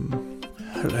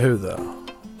 Hello there.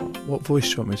 What voice do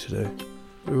you want me to do?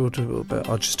 We'll do a little bit.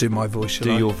 I'll just do my voice.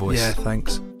 Do your voice. Yeah,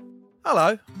 thanks.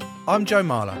 Hello, I'm Joe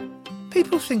Marler.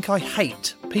 People think I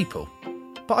hate people,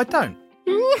 but I don't.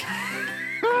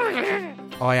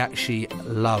 I actually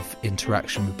love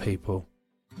interaction with people.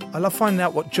 I love finding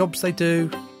out what jobs they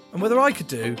do and whether I could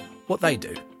do what they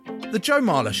do. The Joe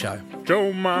Marler Show.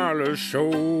 Joe Marler Show.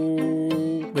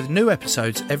 With new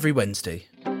episodes every Wednesday.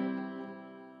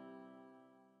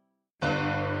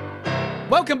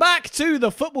 Welcome back to the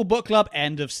Football Book Club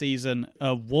end of season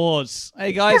awards.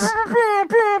 Hey guys.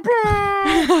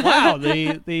 Wow,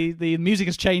 the music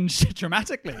has changed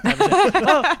dramatically.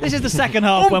 Oh, this is the second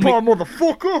half when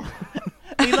motherfucker.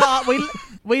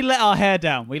 we let our hair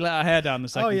down. We let our hair down the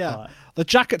second part. The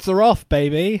jackets are off,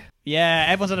 baby. Yeah,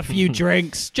 everyone's had a few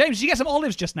drinks. James, did you get some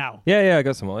olives just now? Yeah, I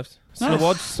got some olives. It's Nice. an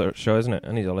awards show, isn't it?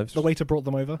 I need olives. The waiter brought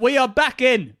them over. We are back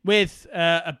in with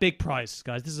a big prize,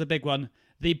 guys. This is a big one.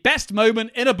 The best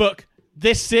moment in a book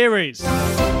this series.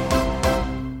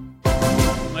 I'm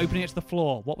opening it to the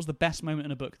floor. What was the best moment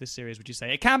in a book this series, would you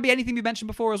say? It can be anything we mentioned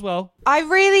before as well. I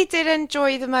really did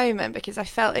enjoy the moment because I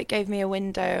felt it gave me a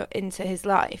window into his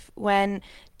life when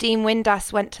Dean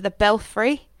Windass went to the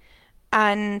Belfry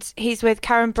and he's with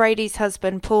Karen Brady's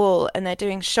husband, Paul, and they're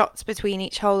doing shots between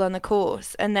each hole on the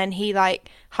course. And then he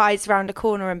hides around a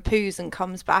corner and poos and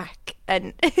comes back.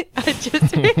 And I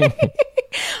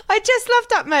just loved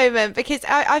that moment because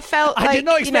I felt I did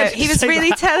not expect he was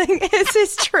really telling us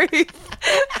his truth.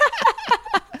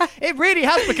 It really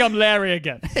has become Larry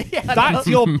again. That's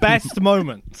your best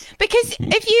moment. Because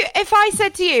if I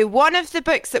said to you, one of the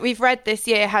books that we've read this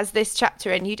year has this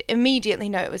chapter in, you'd immediately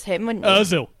know it was him, wouldn't you?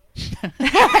 Urzil.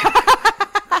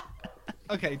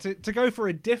 Okay, to go for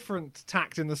a different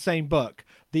tact in the same book,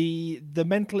 the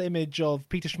mental image of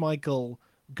Peter Schmeichel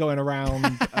going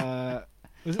around.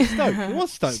 Was it Stoke? It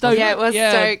was Stoke. Yeah, it was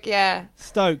Stoke. Yeah,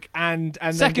 Stoke, and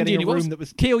then Second getting uni, a room that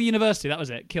was Keele University. That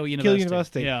was it. Keele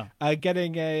University. Yeah.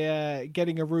 Getting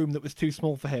a room that was too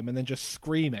small for him, and then just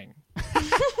screaming.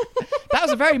 That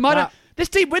was a very minor. This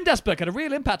Dean Windass book had a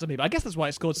real impact on me, but I guess that's why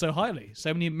it scored so highly.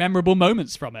 So many memorable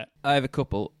moments from it. I have a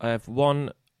couple. I have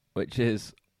one, which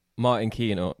is Martin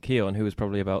Keown, who was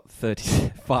probably about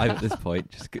 35 at this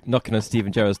point, just knocking on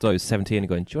Stephen Gerrard's door. He was 17 and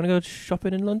going, "Do you want to go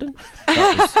shopping in London?"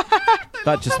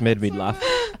 That just made me laugh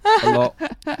a lot.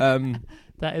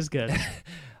 That is good.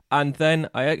 And then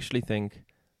I actually think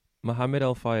Mohammed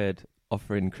Al Fayed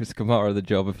offering Chris Kamara the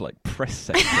job of press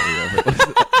secretary.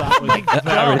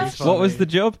 What was the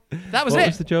job? That was what it. What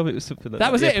was the job? It was something like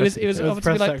that. Was it. It was offered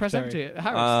to be like press secretary at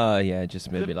Harrods. Yeah, it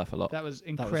just made me laugh a lot. That was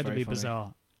incredibly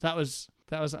bizarre. That was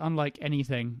unlike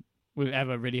anything we've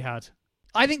ever really had.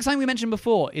 I think something we mentioned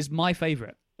before is my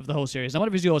favourite of the whole series. Now,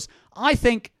 what is yours? I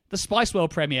think the Spice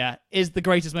World premiere is the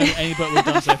greatest moment any book we've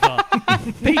done so far.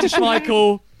 Peter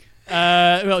Schmeichel,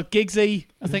 Giggsy,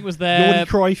 I think was there.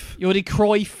 Jordi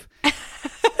Cruyff.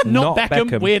 Not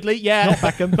Beckham, weirdly. Yeah. Not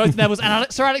Beckham. Both Neville's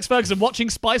and Sir Alex Ferguson watching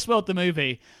Spice World, the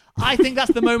movie. I think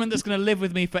that's the moment that's going to live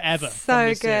with me forever.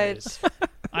 So good. Series.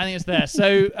 I think it's there.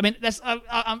 So, I mean, let's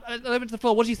open to the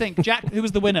floor. What do you think? Jack, who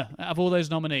was the winner out of all those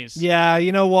nominees? Yeah,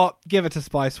 you know what? Give it to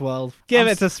Spice World. Give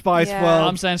it to Spice World.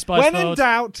 I'm saying Spice World. When in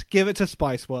doubt, give it to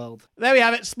Spice World. There we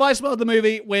have it. Spice World, the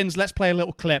movie, wins. Let's play a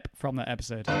little clip from that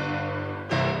episode.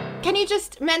 Can you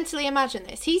just mentally imagine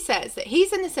this? He says that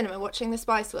he's in the cinema watching the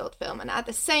Spice World film, and at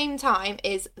the same time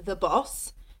is the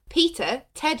boss, Peter,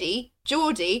 Teddy,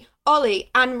 Geordie,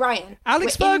 Ollie, and Ryan.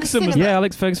 Alex Ferguson was there. Yeah,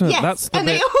 Alex Ferguson. Yes, That's the and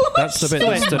bit. they all That's the bit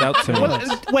that stood out to me.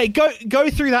 Wait, go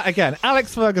through that again.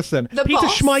 Alex Ferguson, The Peter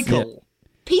boss. Schmeichel. Yeah.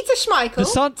 Peter Schmeichel, The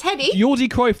son, Teddy. Jordi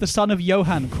Cruyff, the son of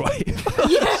Johan Cruyff.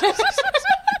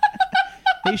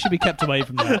 He should be kept away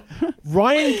from that.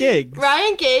 Ryan Giggs.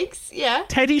 Ryan Giggs, yeah.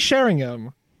 Teddy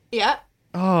Sheringham. Yeah.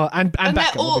 Oh, and they're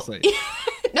Beckham, all... obviously.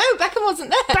 No, Beckham wasn't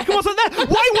there. Beckham wasn't there.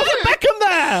 Why wasn't Beckham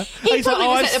there? He probably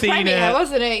was at the premiere,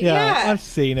 wasn't he? Yeah, I've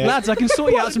seen it. Lads, I can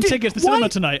sort you out some tickets to cinema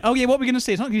tonight. Oh, yeah, what are we going to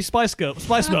see? It's not going to be Spice World,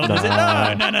 is it?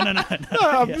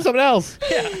 No. Something else.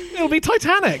 Yeah. It'll be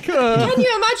Titanic. Can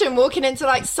you imagine walking into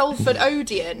like Salford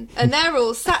Odeon and they're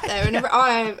all sat there and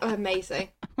amazing.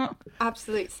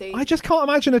 Absolute scene. I just can't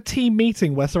imagine a team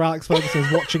meeting where Sir Alex Ferguson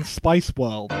is watching Spice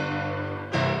World.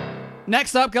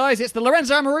 Next up, guys, it's the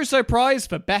Lorenzo Amoruso Prize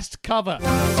for Best Cover.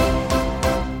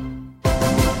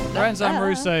 Lorenzo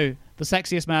Amoruso, the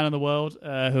sexiest man in the world,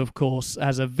 who, of course,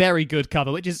 has a very good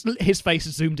cover, which is his face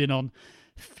is zoomed in on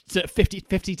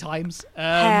 50 times.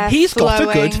 He's got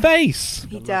a good face.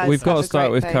 He does. We've got to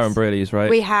start with Karen Brady's, right?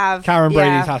 We have. Karen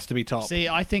Brady's has to be top. See,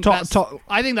 I think top.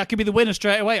 I think that could be the winner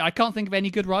straight away. I can't think of any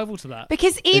good rival to that.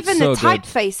 Because even so the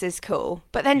typeface is cool,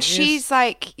 but then she's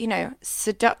like,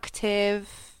 seductive.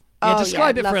 Yeah,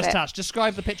 describe it for us, Tash.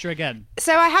 Describe the picture again.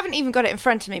 So I haven't even got it in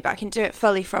front of me, but I can do it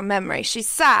fully from memory. She's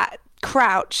sat,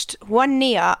 crouched, one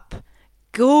knee up,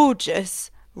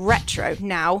 gorgeous, retro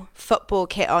now, football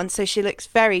kit on, so she looks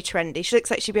very trendy. She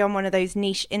looks like she'd be on one of those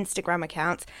niche Instagram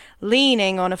accounts,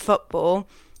 leaning on a football,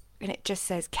 and it just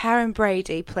says, Karen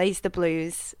Brady plays the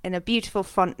blues in a beautiful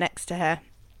font next to her.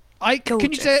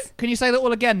 Can you say that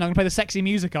all again? I'm going to play the sexy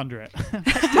music under it.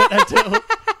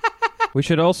 We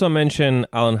should also mention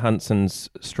Alan Hansen's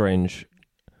Strange.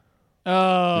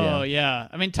 Oh, yeah.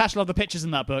 I mean, Tash loved the pictures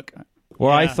in that book.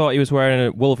 Well, I thought he was wearing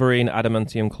a Wolverine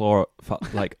adamantium claw for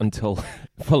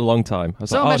a long time. I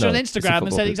was Someone like, mentioned on Instagram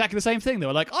and said exactly the same thing. They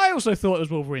were like, I also thought it was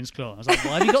Wolverine's claw. I was like,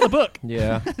 well, have you got the book?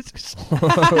 Yeah.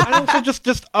 And also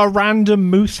just a random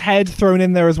moose head thrown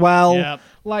in there as well. Yeah.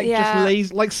 Just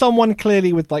lazy, like someone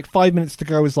clearly with like 5 minutes to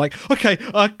go is like, okay,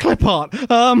 clip art.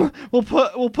 We'll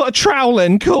put a trowel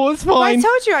in. Cool, it's fine. Well, I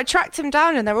told you I tracked them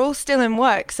down and they're all still in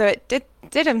work, so it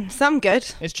did him some good.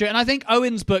 It's true, and I think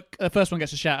Owen's book, the first one,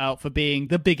 gets a shout out for being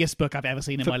the biggest book I've ever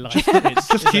seen in my life. It's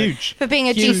just huge. For being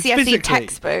a Huge, GCSE physically.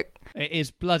 textbook. It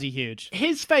is bloody huge.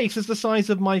 His face is the size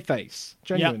of my face,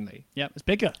 genuinely. Yep, it's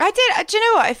bigger. Do you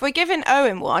know what? If we're giving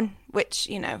Owen one, which,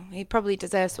 he probably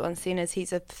deserves one, seeing as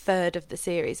he's a third of the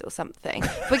series or something.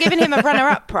 If we're giving him a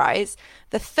runner-up prize,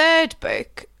 the third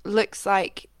book looks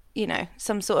like,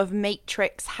 some sort of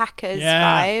Matrix hackers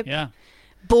vibe. Yeah.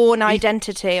 Born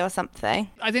Identity or something.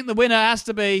 I think the winner has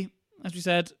to be, as we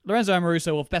said, Lorenzo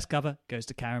Amoruso of Best Cover goes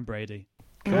to Karen Brady.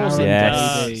 Of course it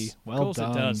does. Well of course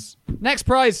done. it does. Next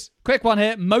prize, quick one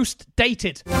here, most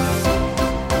dated.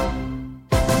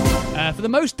 For the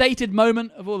most dated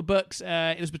moment of all the books,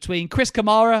 it was between Chris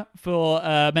Kamara for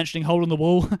mentioning Hole in the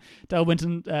Wall, Dale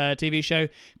Winton TV show,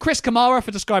 Chris Kamara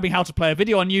for describing how to play a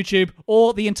video on YouTube,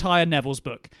 or the entire Neville's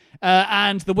book.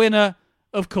 And the winner,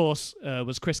 of course,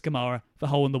 was Chris Kamara for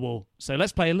Hole in the Wall. So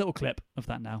let's play a little clip of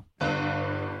that now.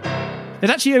 There's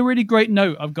actually a really great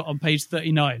note I've got on page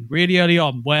 39, really early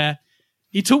on, where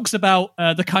he talks about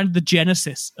the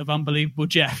genesis of Unbelievable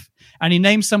Jeff, and he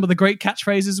names some of the great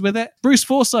catchphrases with it. Bruce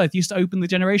Forsyth used to open the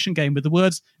Generation game with the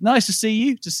words, "Nice to see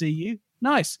you,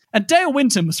 nice." And Dale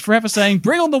Winton was forever saying,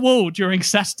 "Bring on the wall" during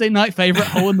Saturday night favourite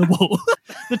Hole in the Wall.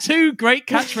 The two great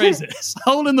catchphrases,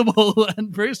 Hole in the Wall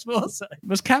and Bruce Forsyth.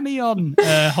 Was Cammy on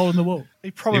Hole in the Wall?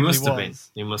 He probably was.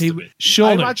 He must have been.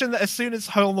 Surely. I imagine that as soon as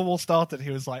Hole in the Wall started,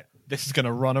 he was like, this is going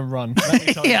to run and run. Let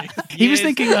me tell Yeah, you. he was Years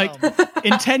thinking to like, come.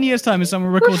 in 10 years' time, if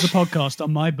someone records a podcast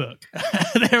on my book,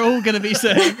 they're all going to be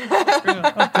saying,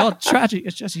 "Oh God, tragic!"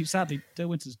 It's just sadly, Dale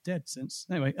Winton's dead since.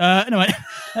 Anyway,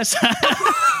 that's.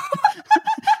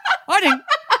 I didn't.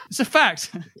 It's a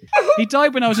fact. He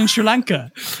died when I was in Sri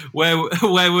Lanka Where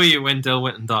were you when Del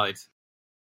Winton died?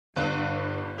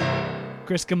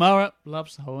 Chris Kamara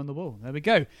loves Hole in the Wall. There we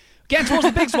go. Getting towards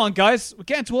the big one, guys. We're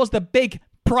getting towards the big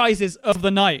prizes of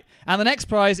the night. And the next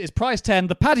prize is prize 10,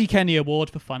 the Paddy Kenny Award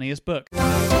for Funniest Book.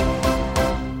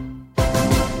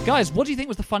 Guys, what do you think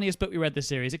was the funniest book we read this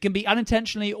series? It can be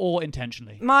unintentionally or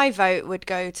intentionally. My vote would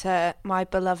go to my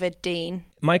beloved Dean.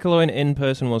 Michael Owen in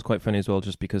person was quite funny as well,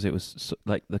 just because it was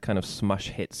like the kind of smash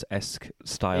hits-esque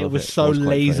style. It of was it so was quite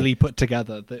lazily funny. put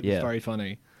together that it was very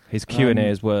funny. His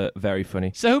Q&As were very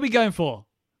funny. So who are we going for?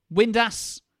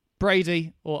 Windass,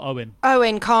 Brady, or Owen?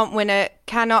 Owen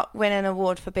cannot win an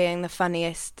award for being the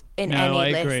funniest in any I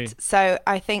list. agree. So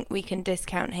I think we can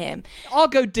discount him. I'll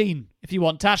go Dean if you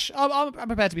want, Tash. I'm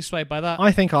prepared to be swayed by that.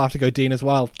 I think I'll have to go Dean as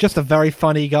well. Just a very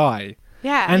funny guy.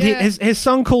 Yeah. And his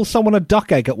son calls someone a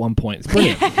duck egg at one point. It's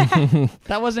brilliant.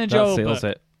 That was an enjoyable That seals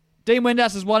book. it. Dean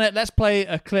Windass has won it. Let's play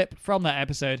a clip from that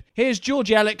episode. Here's George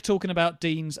Ellick talking about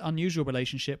Dean's unusual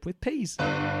relationship with peas.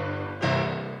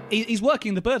 He's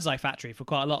working the Birdseye factory for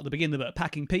quite a lot at the beginning of the book,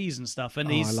 packing peas and stuff.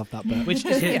 And I love that bit. Which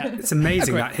is, It's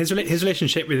amazing that his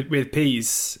relationship with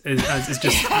peas is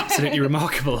just absolutely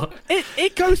remarkable.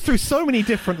 It goes through so many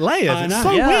different layers. I It's know.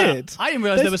 so Yeah. weird. I didn't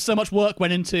realise there was so much work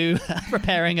went into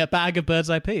preparing a bag of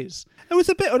Birdseye peas. It was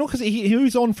a bit because he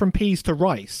moves on from peas to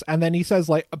rice, and then he says,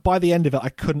 like, by the end of it, I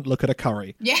couldn't look at a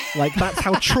curry. Yeah. Like, that's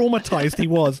how traumatized he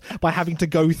was by having to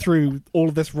go through all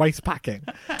of this rice packing.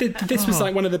 This was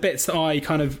like one of the bits that I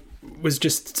kind of was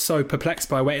just so perplexed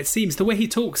by, where it seems the way he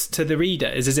talks to the reader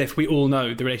is as if we all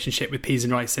know the relationship with peas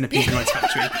and rice in a peas and rice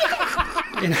factory.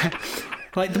 You know,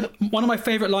 like one of my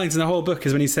favourite lines in the whole book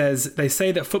is when he says, "They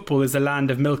say that football is the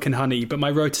land of milk and honey, but my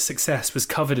road to success was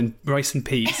covered in rice and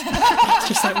peas." It's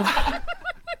just like, what?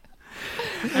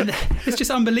 And it's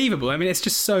just unbelievable. I mean, it's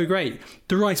just so great.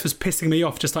 The rice was pissing me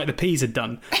off just like the peas had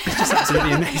done. It's just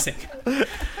absolutely amazing.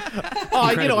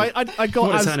 I got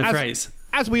What a turn of phrase.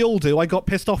 As we all do, I got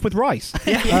pissed off with rice.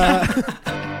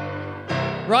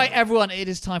 Right, everyone, it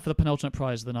is time for the penultimate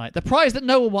prize of the night. The prize that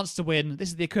no one wants to win. This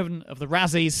is the equivalent of the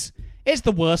Razzies. It's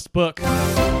the worst book.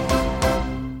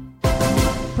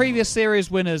 Previous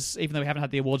series winners, even though we haven't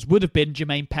had the awards, would have been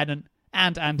Jermaine Pennant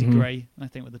and Andy Gray, I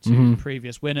think, were the two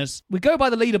previous winners. We go by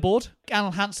the leaderboard.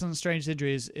 Alan Hansen's Strange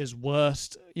Injuries is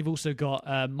worst. You've also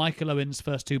got Michael Owen's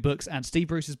first two books and Steve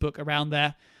Bruce's book around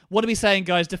there. What are we saying,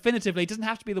 guys? Definitively, it doesn't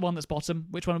have to be the one that's bottom.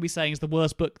 Which one are we saying is the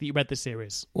worst book that you read this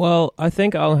series? Well, I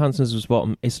think Alan Hansen's was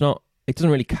bottom. It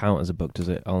doesn't really count as a book, does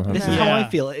it, Alan Hansen? This is how I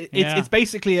feel. It's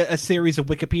basically a series of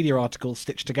Wikipedia articles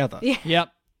stitched together. Yep.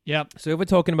 So if we're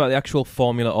talking about the actual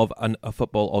formula of a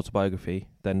football autobiography,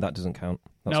 then that doesn't count.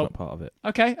 That's not part of it.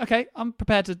 Okay. I'm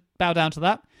prepared to bow down to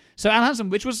that. So Alan Hansen,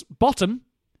 which was bottom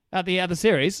at the other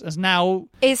series, has now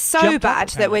It's so jumped bad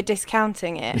up, that we're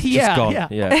discounting it. It's just gone.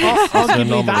 Yeah.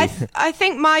 I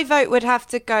think my vote would have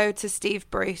to go to Steve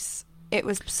Bruce. It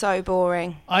was so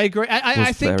boring. I agree.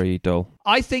 I think very dull.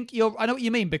 I think I know what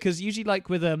you mean, because usually, like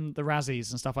with the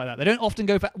Razzies and stuff like that, they don't often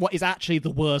go for what is actually the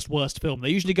worst film. They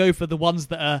usually go for the ones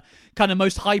that are kind of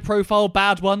most high profile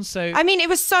bad ones. So I mean, it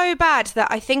was so bad that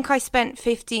I think I spent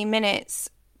 15 minutes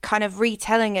kind of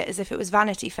retelling it as if it was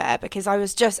Vanity Fair, because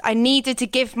I needed to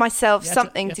give myself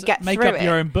something to get make through up it.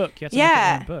 your own book. You had to make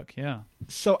up your own book. Yeah.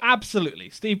 So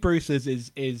absolutely, Steve Bruce's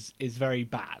is very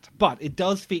bad, but it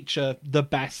does feature the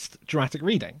best dramatic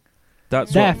reading.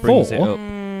 That's what brings it up.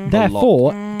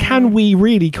 Therefore, can we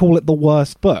really call it the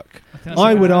worst book?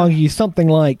 I would argue something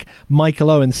like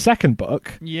Michael Owen's second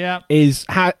book is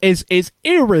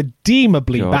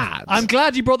irredeemably bad. I'm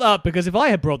glad you brought that up, because if I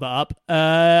had brought that up,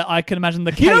 I can imagine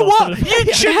the chaos. You know what?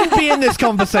 You shouldn't be in this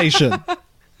conversation.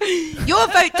 Your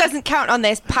vote doesn't count on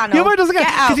this panel. Your vote doesn't count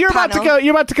because you're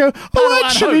about to go. Oh,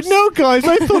 actually, no, guys.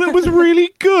 I thought it was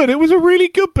really good. It was a really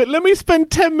good bit. Let me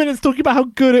spend 10 minutes talking about how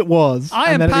good it was.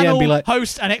 I am and then at the end panel, be like,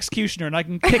 host, and executioner, and I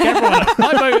can kick everyone out.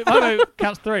 My vote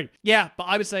counts 3. Yeah, but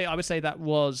I would say that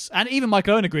was, and even Mike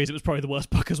Owen agrees it was probably the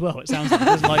worst book as well. It sounds like. It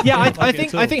doesn't like yeah,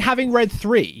 I think having read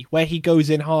 3, where he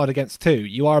goes in hard against 2,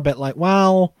 you are a bit like,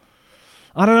 well,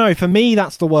 I don't know. For me,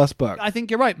 that's the worst book. I think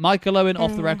you're right. Michael Owen,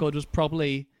 off the record, was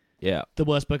probably the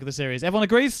worst book of the series. Everyone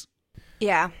agrees?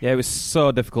 Yeah. Yeah, it was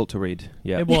so difficult to read.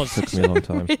 Yeah, it was. It took me a long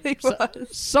time. It really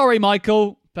was. Sorry,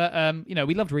 Michael, but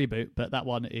we loved Reboot, but that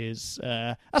one is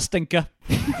a stinker.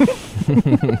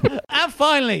 And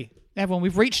finally, everyone,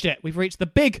 we've reached it. We've reached the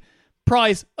big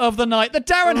prize of the night, the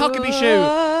Darren Huckabee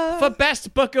Shoe for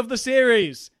best book of the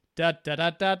series. Da da da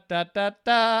da da da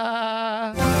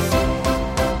da.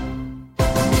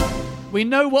 We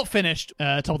know what finished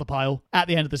top of the pile at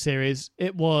the end of the series.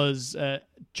 It was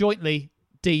jointly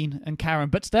Dean and Karen.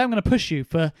 But today I'm going to push you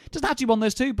for, doesn't have to be one of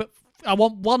those two, but I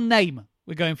want one name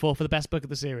we're going for the best book of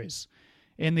the series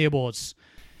in the awards.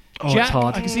 Oh, Jack, it's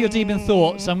hard. I can see you're deep in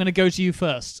thought, so I'm going to go to you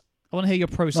first. I want to hear your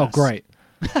process. Oh, great.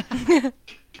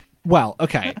 Well,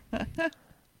 okay.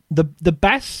 The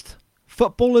best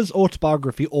footballer's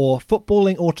autobiography or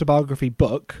footballing autobiography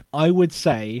book, I would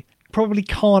say, probably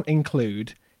can't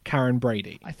include Karen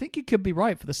Brady. I think you could be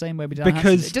right for the same way we did.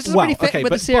 Because it doesn't really fit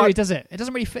with the series, does it? It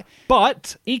doesn't really fit.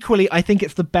 But equally, I think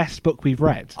it's the best book we've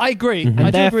read. I agree. And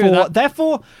I do agree with that.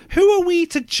 Therefore, who are we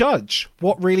to judge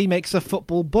what really makes a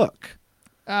football book?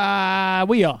 We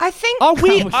are. I think. Are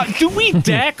we? Do we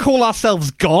dare call ourselves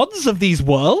gods of these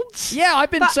worlds? Yeah, I've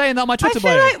been saying that on my Twitter I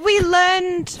feel bio. like we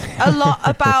learned a lot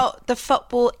about the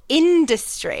football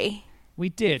industry. We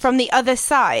did. From the other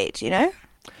side, you know?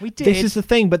 We did. This is the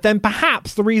thing, but then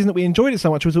perhaps the reason that we enjoyed it so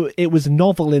much was it was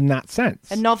novel in that sense.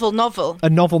 A novel. A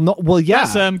novel, well, yeah.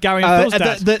 That's Gary and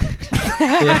Phil's dad.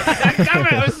 Damn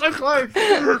it, I was so close.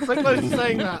 So close to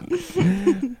saying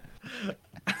that.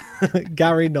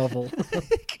 Gary novel.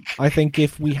 I think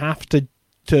if we have to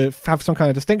have some kind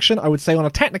of distinction, I would say on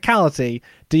a technicality,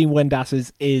 Dean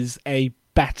Windas's is a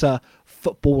better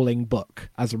footballing book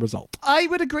as a result. I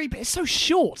would agree, but it's so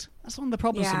short. That's one of the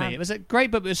problems for me. It was a great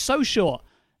book, but it was so short.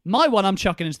 My one I'm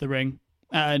chucking into the ring,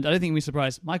 and I don't think you'll be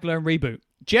surprised, Michael Owen Reboot.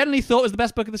 Generally thought it was the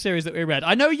best book of the series that we read.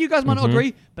 I know you guys might not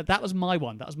agree, but that was my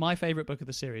one. That was my favourite book of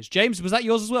the series. James, was that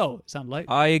yours as well? It sounded like.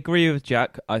 I agree with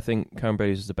Jack. I think Karen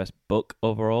Brady's is the best book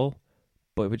overall.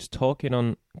 But if we're just talking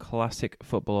on classic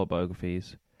football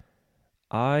biographies,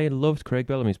 I loved Craig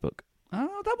Bellamy's book.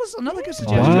 Oh, that was another good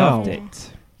suggestion. I loved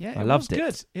it. Yeah, I loved it.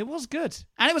 Good. It was good.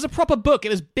 And it was a proper book. It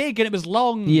was big and it was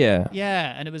long. Yeah.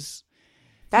 Yeah, and it was...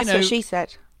 That's what she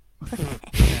said.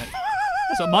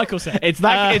 That's what Michael said. It's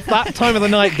that time of the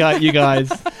night, you guys.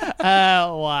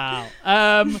 Wow.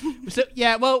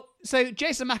 So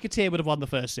Jason McAteer would have won the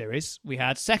first series we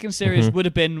had. Second series would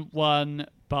have been won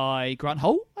by Grant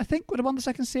Hull, I think, would have won the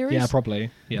second series. Yeah,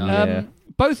 probably. Yeah.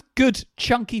 Both good,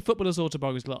 chunky footballers'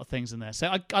 autobiographies, a lot of things in there.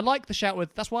 So I like the shout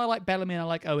with... That's why I like Bellamy and I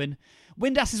like Owen.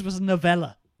 Windas's was a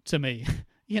novella to me.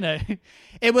 You know,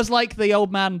 it was like The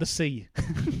Old Man and the Sea.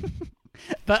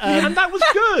 But and that was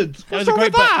good. That was a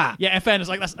great book. Yeah, in fairness,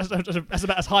 like that's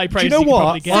about as high praise. Do you know as you what?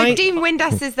 Probably get. So Dean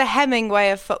Windass is the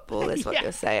Hemingway of football, is what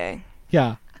you're saying.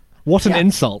 Yeah. What an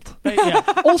insult.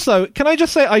 Also, can I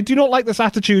just say, I do not like this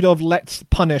attitude of let's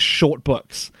punish short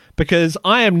books, because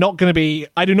I do not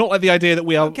like the idea that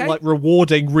we are like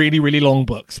rewarding really, really long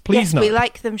books. Please no. We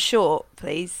like them short,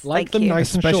 please. Like them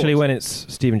nice and short. Especially when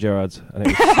it's Steven Gerrard's. And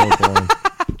it was so boring.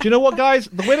 Do you know what, guys?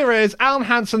 The winner is Alan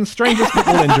Hansen's Strangest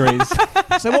Football Injuries.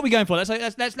 So what are we going for?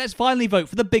 Let's finally vote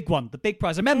for the big one, the big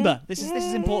prize. Remember, this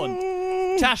is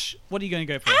important. Tash, what are you going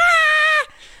to go for?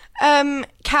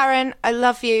 Karen, I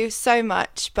love you so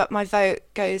much, but my vote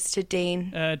goes to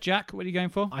Dean. Jack, what are you going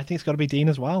for? I think it's got to be Dean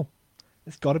as well.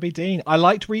 It's got to be Dean. I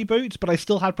liked Reboot, but I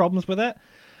still had problems with it.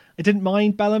 I didn't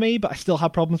mind Bellamy, but I still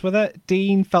had problems with it.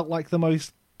 Dean felt like the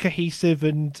most cohesive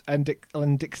and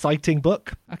exciting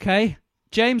book. Okay.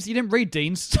 James, you didn't read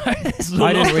Dean's. So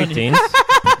I didn't read Dean's.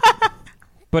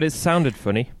 But it sounded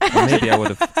funny. Maybe I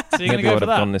would have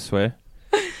gone this way.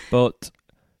 But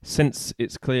since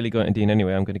it's clearly going to Dean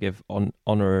anyway, I'm going to give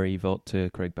honorary vote to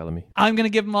Craig Bellamy. I'm going to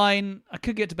give mine... I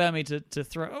could get to Bellamy to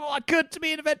throw... Oh, I could to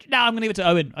be an adventure. No, I'm going to give it to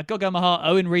Owen. I've got to go in my heart.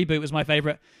 Owen Reboot was my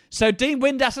favourite. So Dean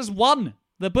Windass has won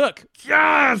the book.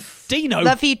 Yes! Dino.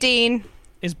 Love you, Dean.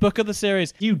 Is book of the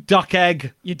series. You duck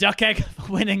egg. You duck egg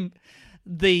for winning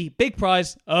the big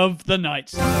prize of the night.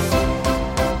 So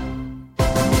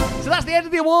that's the end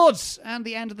of the awards and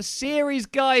the end of the series,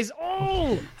 guys.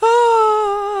 Are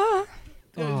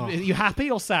you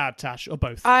happy or sad, Tash, or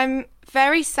both? I'm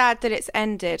very sad that it's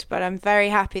ended, but I'm very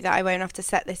happy that I won't have to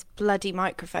set this bloody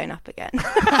microphone up again.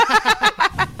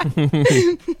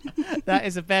 That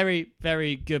is a very,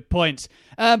 very good point.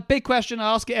 Big question.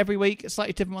 I ask it every week. A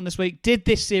slightly different one this week. Did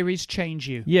this series change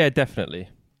you? Yeah, definitely.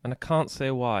 And I can't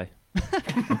say why.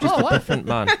 I'm just a different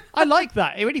man. I like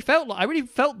that. I really felt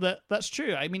that that's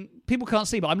true. I mean, people can't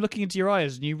see, but I'm looking into your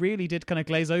eyes, and you really did kind of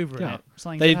glaze over it.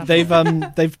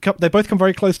 They've both come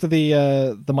very close to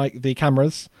the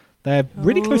cameras. They're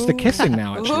really close to kissing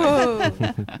now,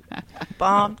 actually.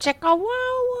 Bomb chicka wow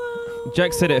wow.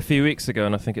 Jack said it a few weeks ago,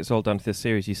 and I think it's all down to this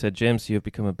series. He said, "James, you have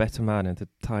become a better man in the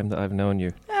time that I've known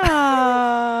you."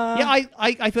 Yeah,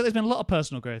 I feel there's been a lot of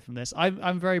personal growth from this.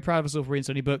 I'm very proud of myself for reading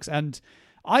so many books, and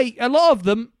a lot of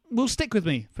them will stick with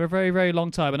me for a very, very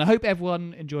long time. And I hope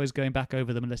everyone enjoys going back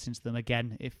over them and listening to them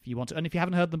again if you want to. And if you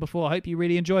haven't heard them before, I hope you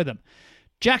really enjoy them.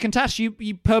 Jack and Tash, you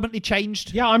permanently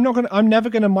changed. Yeah, I'm never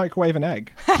gonna microwave an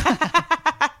egg.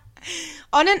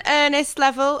 On an earnest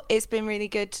level, it's been really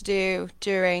good to do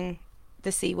during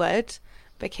the C word.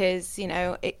 because, you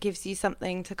know, it gives you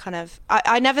something to kind of...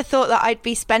 I never thought that I'd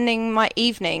be spending my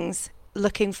evenings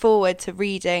looking forward to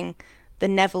reading the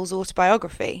Neville's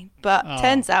autobiography. But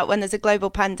turns out when there's a global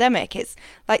pandemic, it's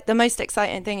like the most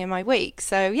exciting thing in my week.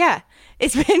 So, yeah,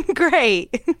 it's been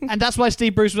great. And that's why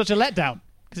Steve Bruce was such a letdown.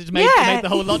 Because it made the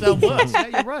whole lockdown worse.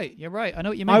 Yeah, you're right. I know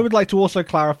what you mean. I would like to also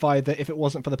clarify that if it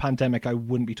wasn't for the pandemic, I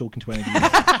wouldn't be talking to any of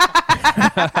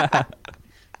you.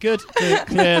 Good to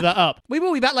clear that up. We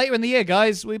will be back later in the year,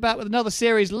 guys. We'll be back with another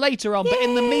series later on. Yay! But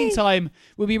in the meantime,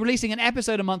 we'll be releasing an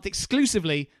episode a month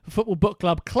exclusively for Football Book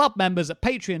Club club members at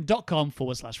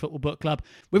patreon.com/Football Book Club.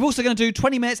 We're also going to do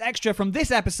 20 minutes extra from this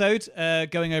episode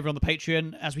going over on the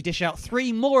Patreon as we dish out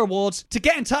 3 more awards. To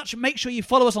get in touch, make sure you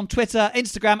follow us on Twitter,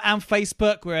 Instagram and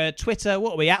Facebook. We're at Twitter,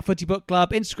 what are we, at Footy Book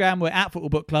Club. Instagram, we're at Football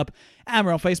Book Club. And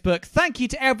we're on Facebook. Thank you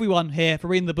to everyone here for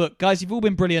reading the book. Guys, you've all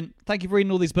been brilliant. Thank you for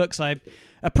reading all these books. I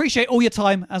appreciate all your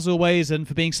time, as always, and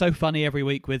for being so funny every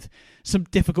week with some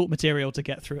difficult material to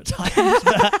get through at times.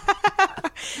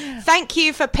 Thank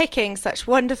you for picking such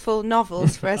wonderful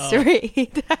novels for us to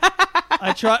read.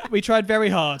 We tried very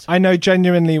hard. I know,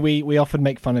 genuinely, we often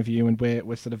make fun of you, and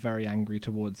we're sort of very angry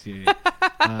towards you.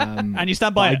 And you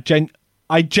stand by it.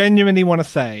 I genuinely want to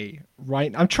say,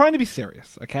 right, I'm trying to be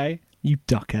serious, okay? You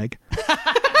duck egg.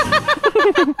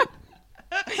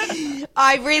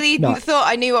 I really thought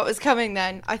I knew what was coming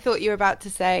then. I thought you were about to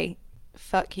say,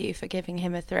 fuck you for giving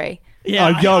him a 3.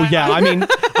 Yeah, yeah. I mean,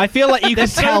 I feel like you can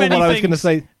tell what I was going to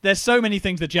say. There's so many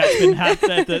things that Jack's been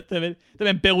they've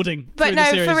been building. But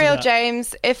no, for real,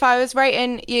 James, if I was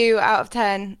rating you out of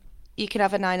 10, you could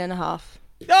have a 9.5.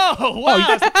 Oh wow!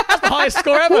 That's the highest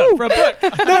score ever for a book.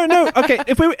 No. Okay,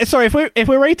 if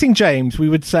we're rating James, we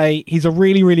would say he's a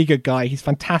really, really good guy. He's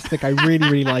fantastic. I really,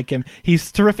 really like him.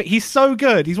 He's terrific. He's so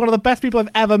good. He's one of the best people I've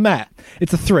ever met.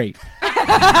 It's a 3.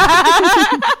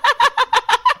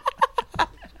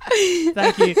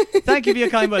 Thank you for your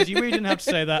kind words. You really didn't have to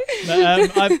say that.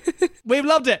 But, we've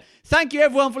loved it. Thank you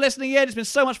everyone for listening in. It's been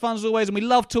so much fun as always, and we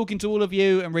love talking to all of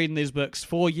you and reading these books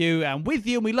for you and with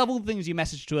you, and we love all the things you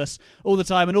message to us all the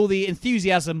time and all the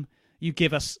enthusiasm you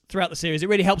give us throughout the series. It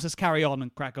really helps us carry on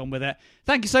and crack on with it.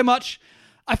 Thank you so much.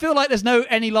 I feel like there's no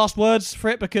any last words for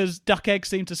it because Duck Egg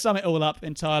seemed to sum it all up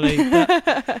entirely.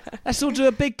 But let's all do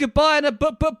a big goodbye and a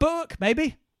book,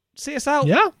 maybe. See us out.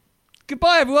 Yeah.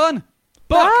 Goodbye, everyone.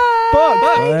 Book.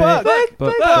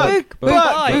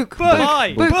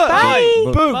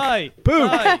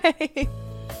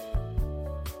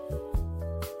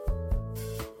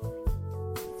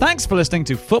 Thanks for listening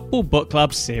to Football Book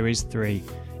Club Series 3.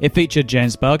 It featured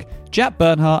James Bugg, Jack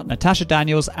Bernhardt, Natasha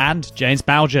Daniels, and James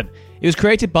Bougen. It was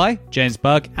created by James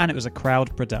Bugg, and it was a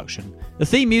crowd production. The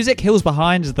theme music, Hills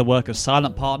Behind, is the work of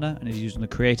Silent Partner and is used in the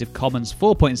Creative Commons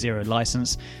 4.0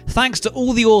 license. Thanks to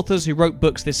all the authors who wrote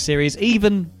books this series,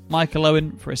 even Michael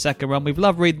Owen for a second run. We've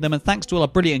loved reading them, and thanks to all our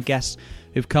brilliant guests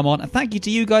who've come on. And thank you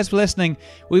to you guys for listening.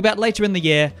 We'll be back later in the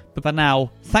year, but for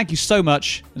now, thank you so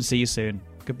much, and see you soon.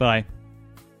 Goodbye.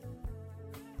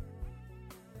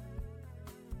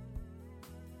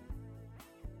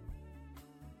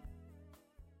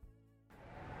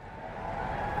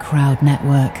 Crowd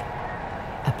Network,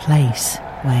 a place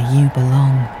where you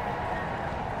belong.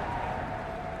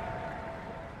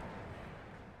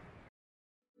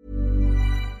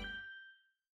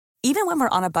 Even when we're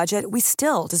on a budget, we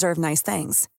still deserve nice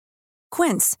things.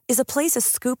 Quince is a place to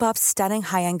scoop up stunning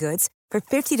high-end goods for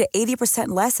 50 to 80%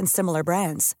 less than similar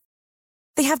brands.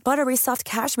 They have buttery soft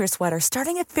cashmere sweaters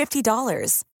starting at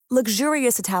 $50,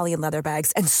 luxurious Italian leather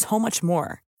bags, and so much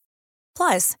more.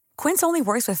 Plus, Quince only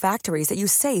works with factories that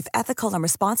use safe, ethical, and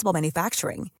responsible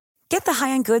manufacturing. Get the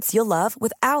high-end goods you'll love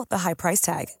without the high price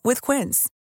tag with Quince.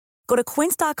 Go to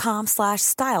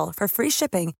quince.com/style for free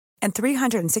shipping and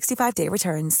 365-day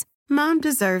returns. Mom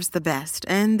deserves the best,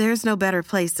 and there's no better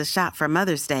place to shop for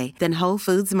Mother's Day than Whole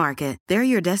Foods Market. They're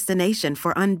your destination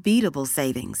for unbeatable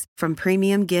savings, from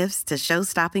premium gifts to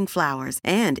show-stopping flowers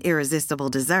and irresistible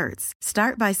desserts.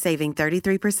 Start by saving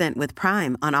 33% with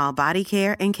Prime on all body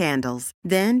care and candles.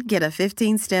 Then get a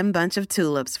 15-stem bunch of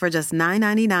tulips for just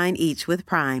 $9.99 each with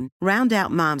Prime. Round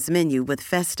out Mom's menu with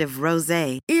festive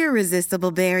rosé,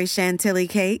 irresistible berry chantilly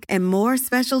cake, and more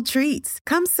special treats.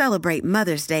 Come celebrate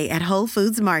Mother's Day at Whole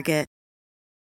Foods Market.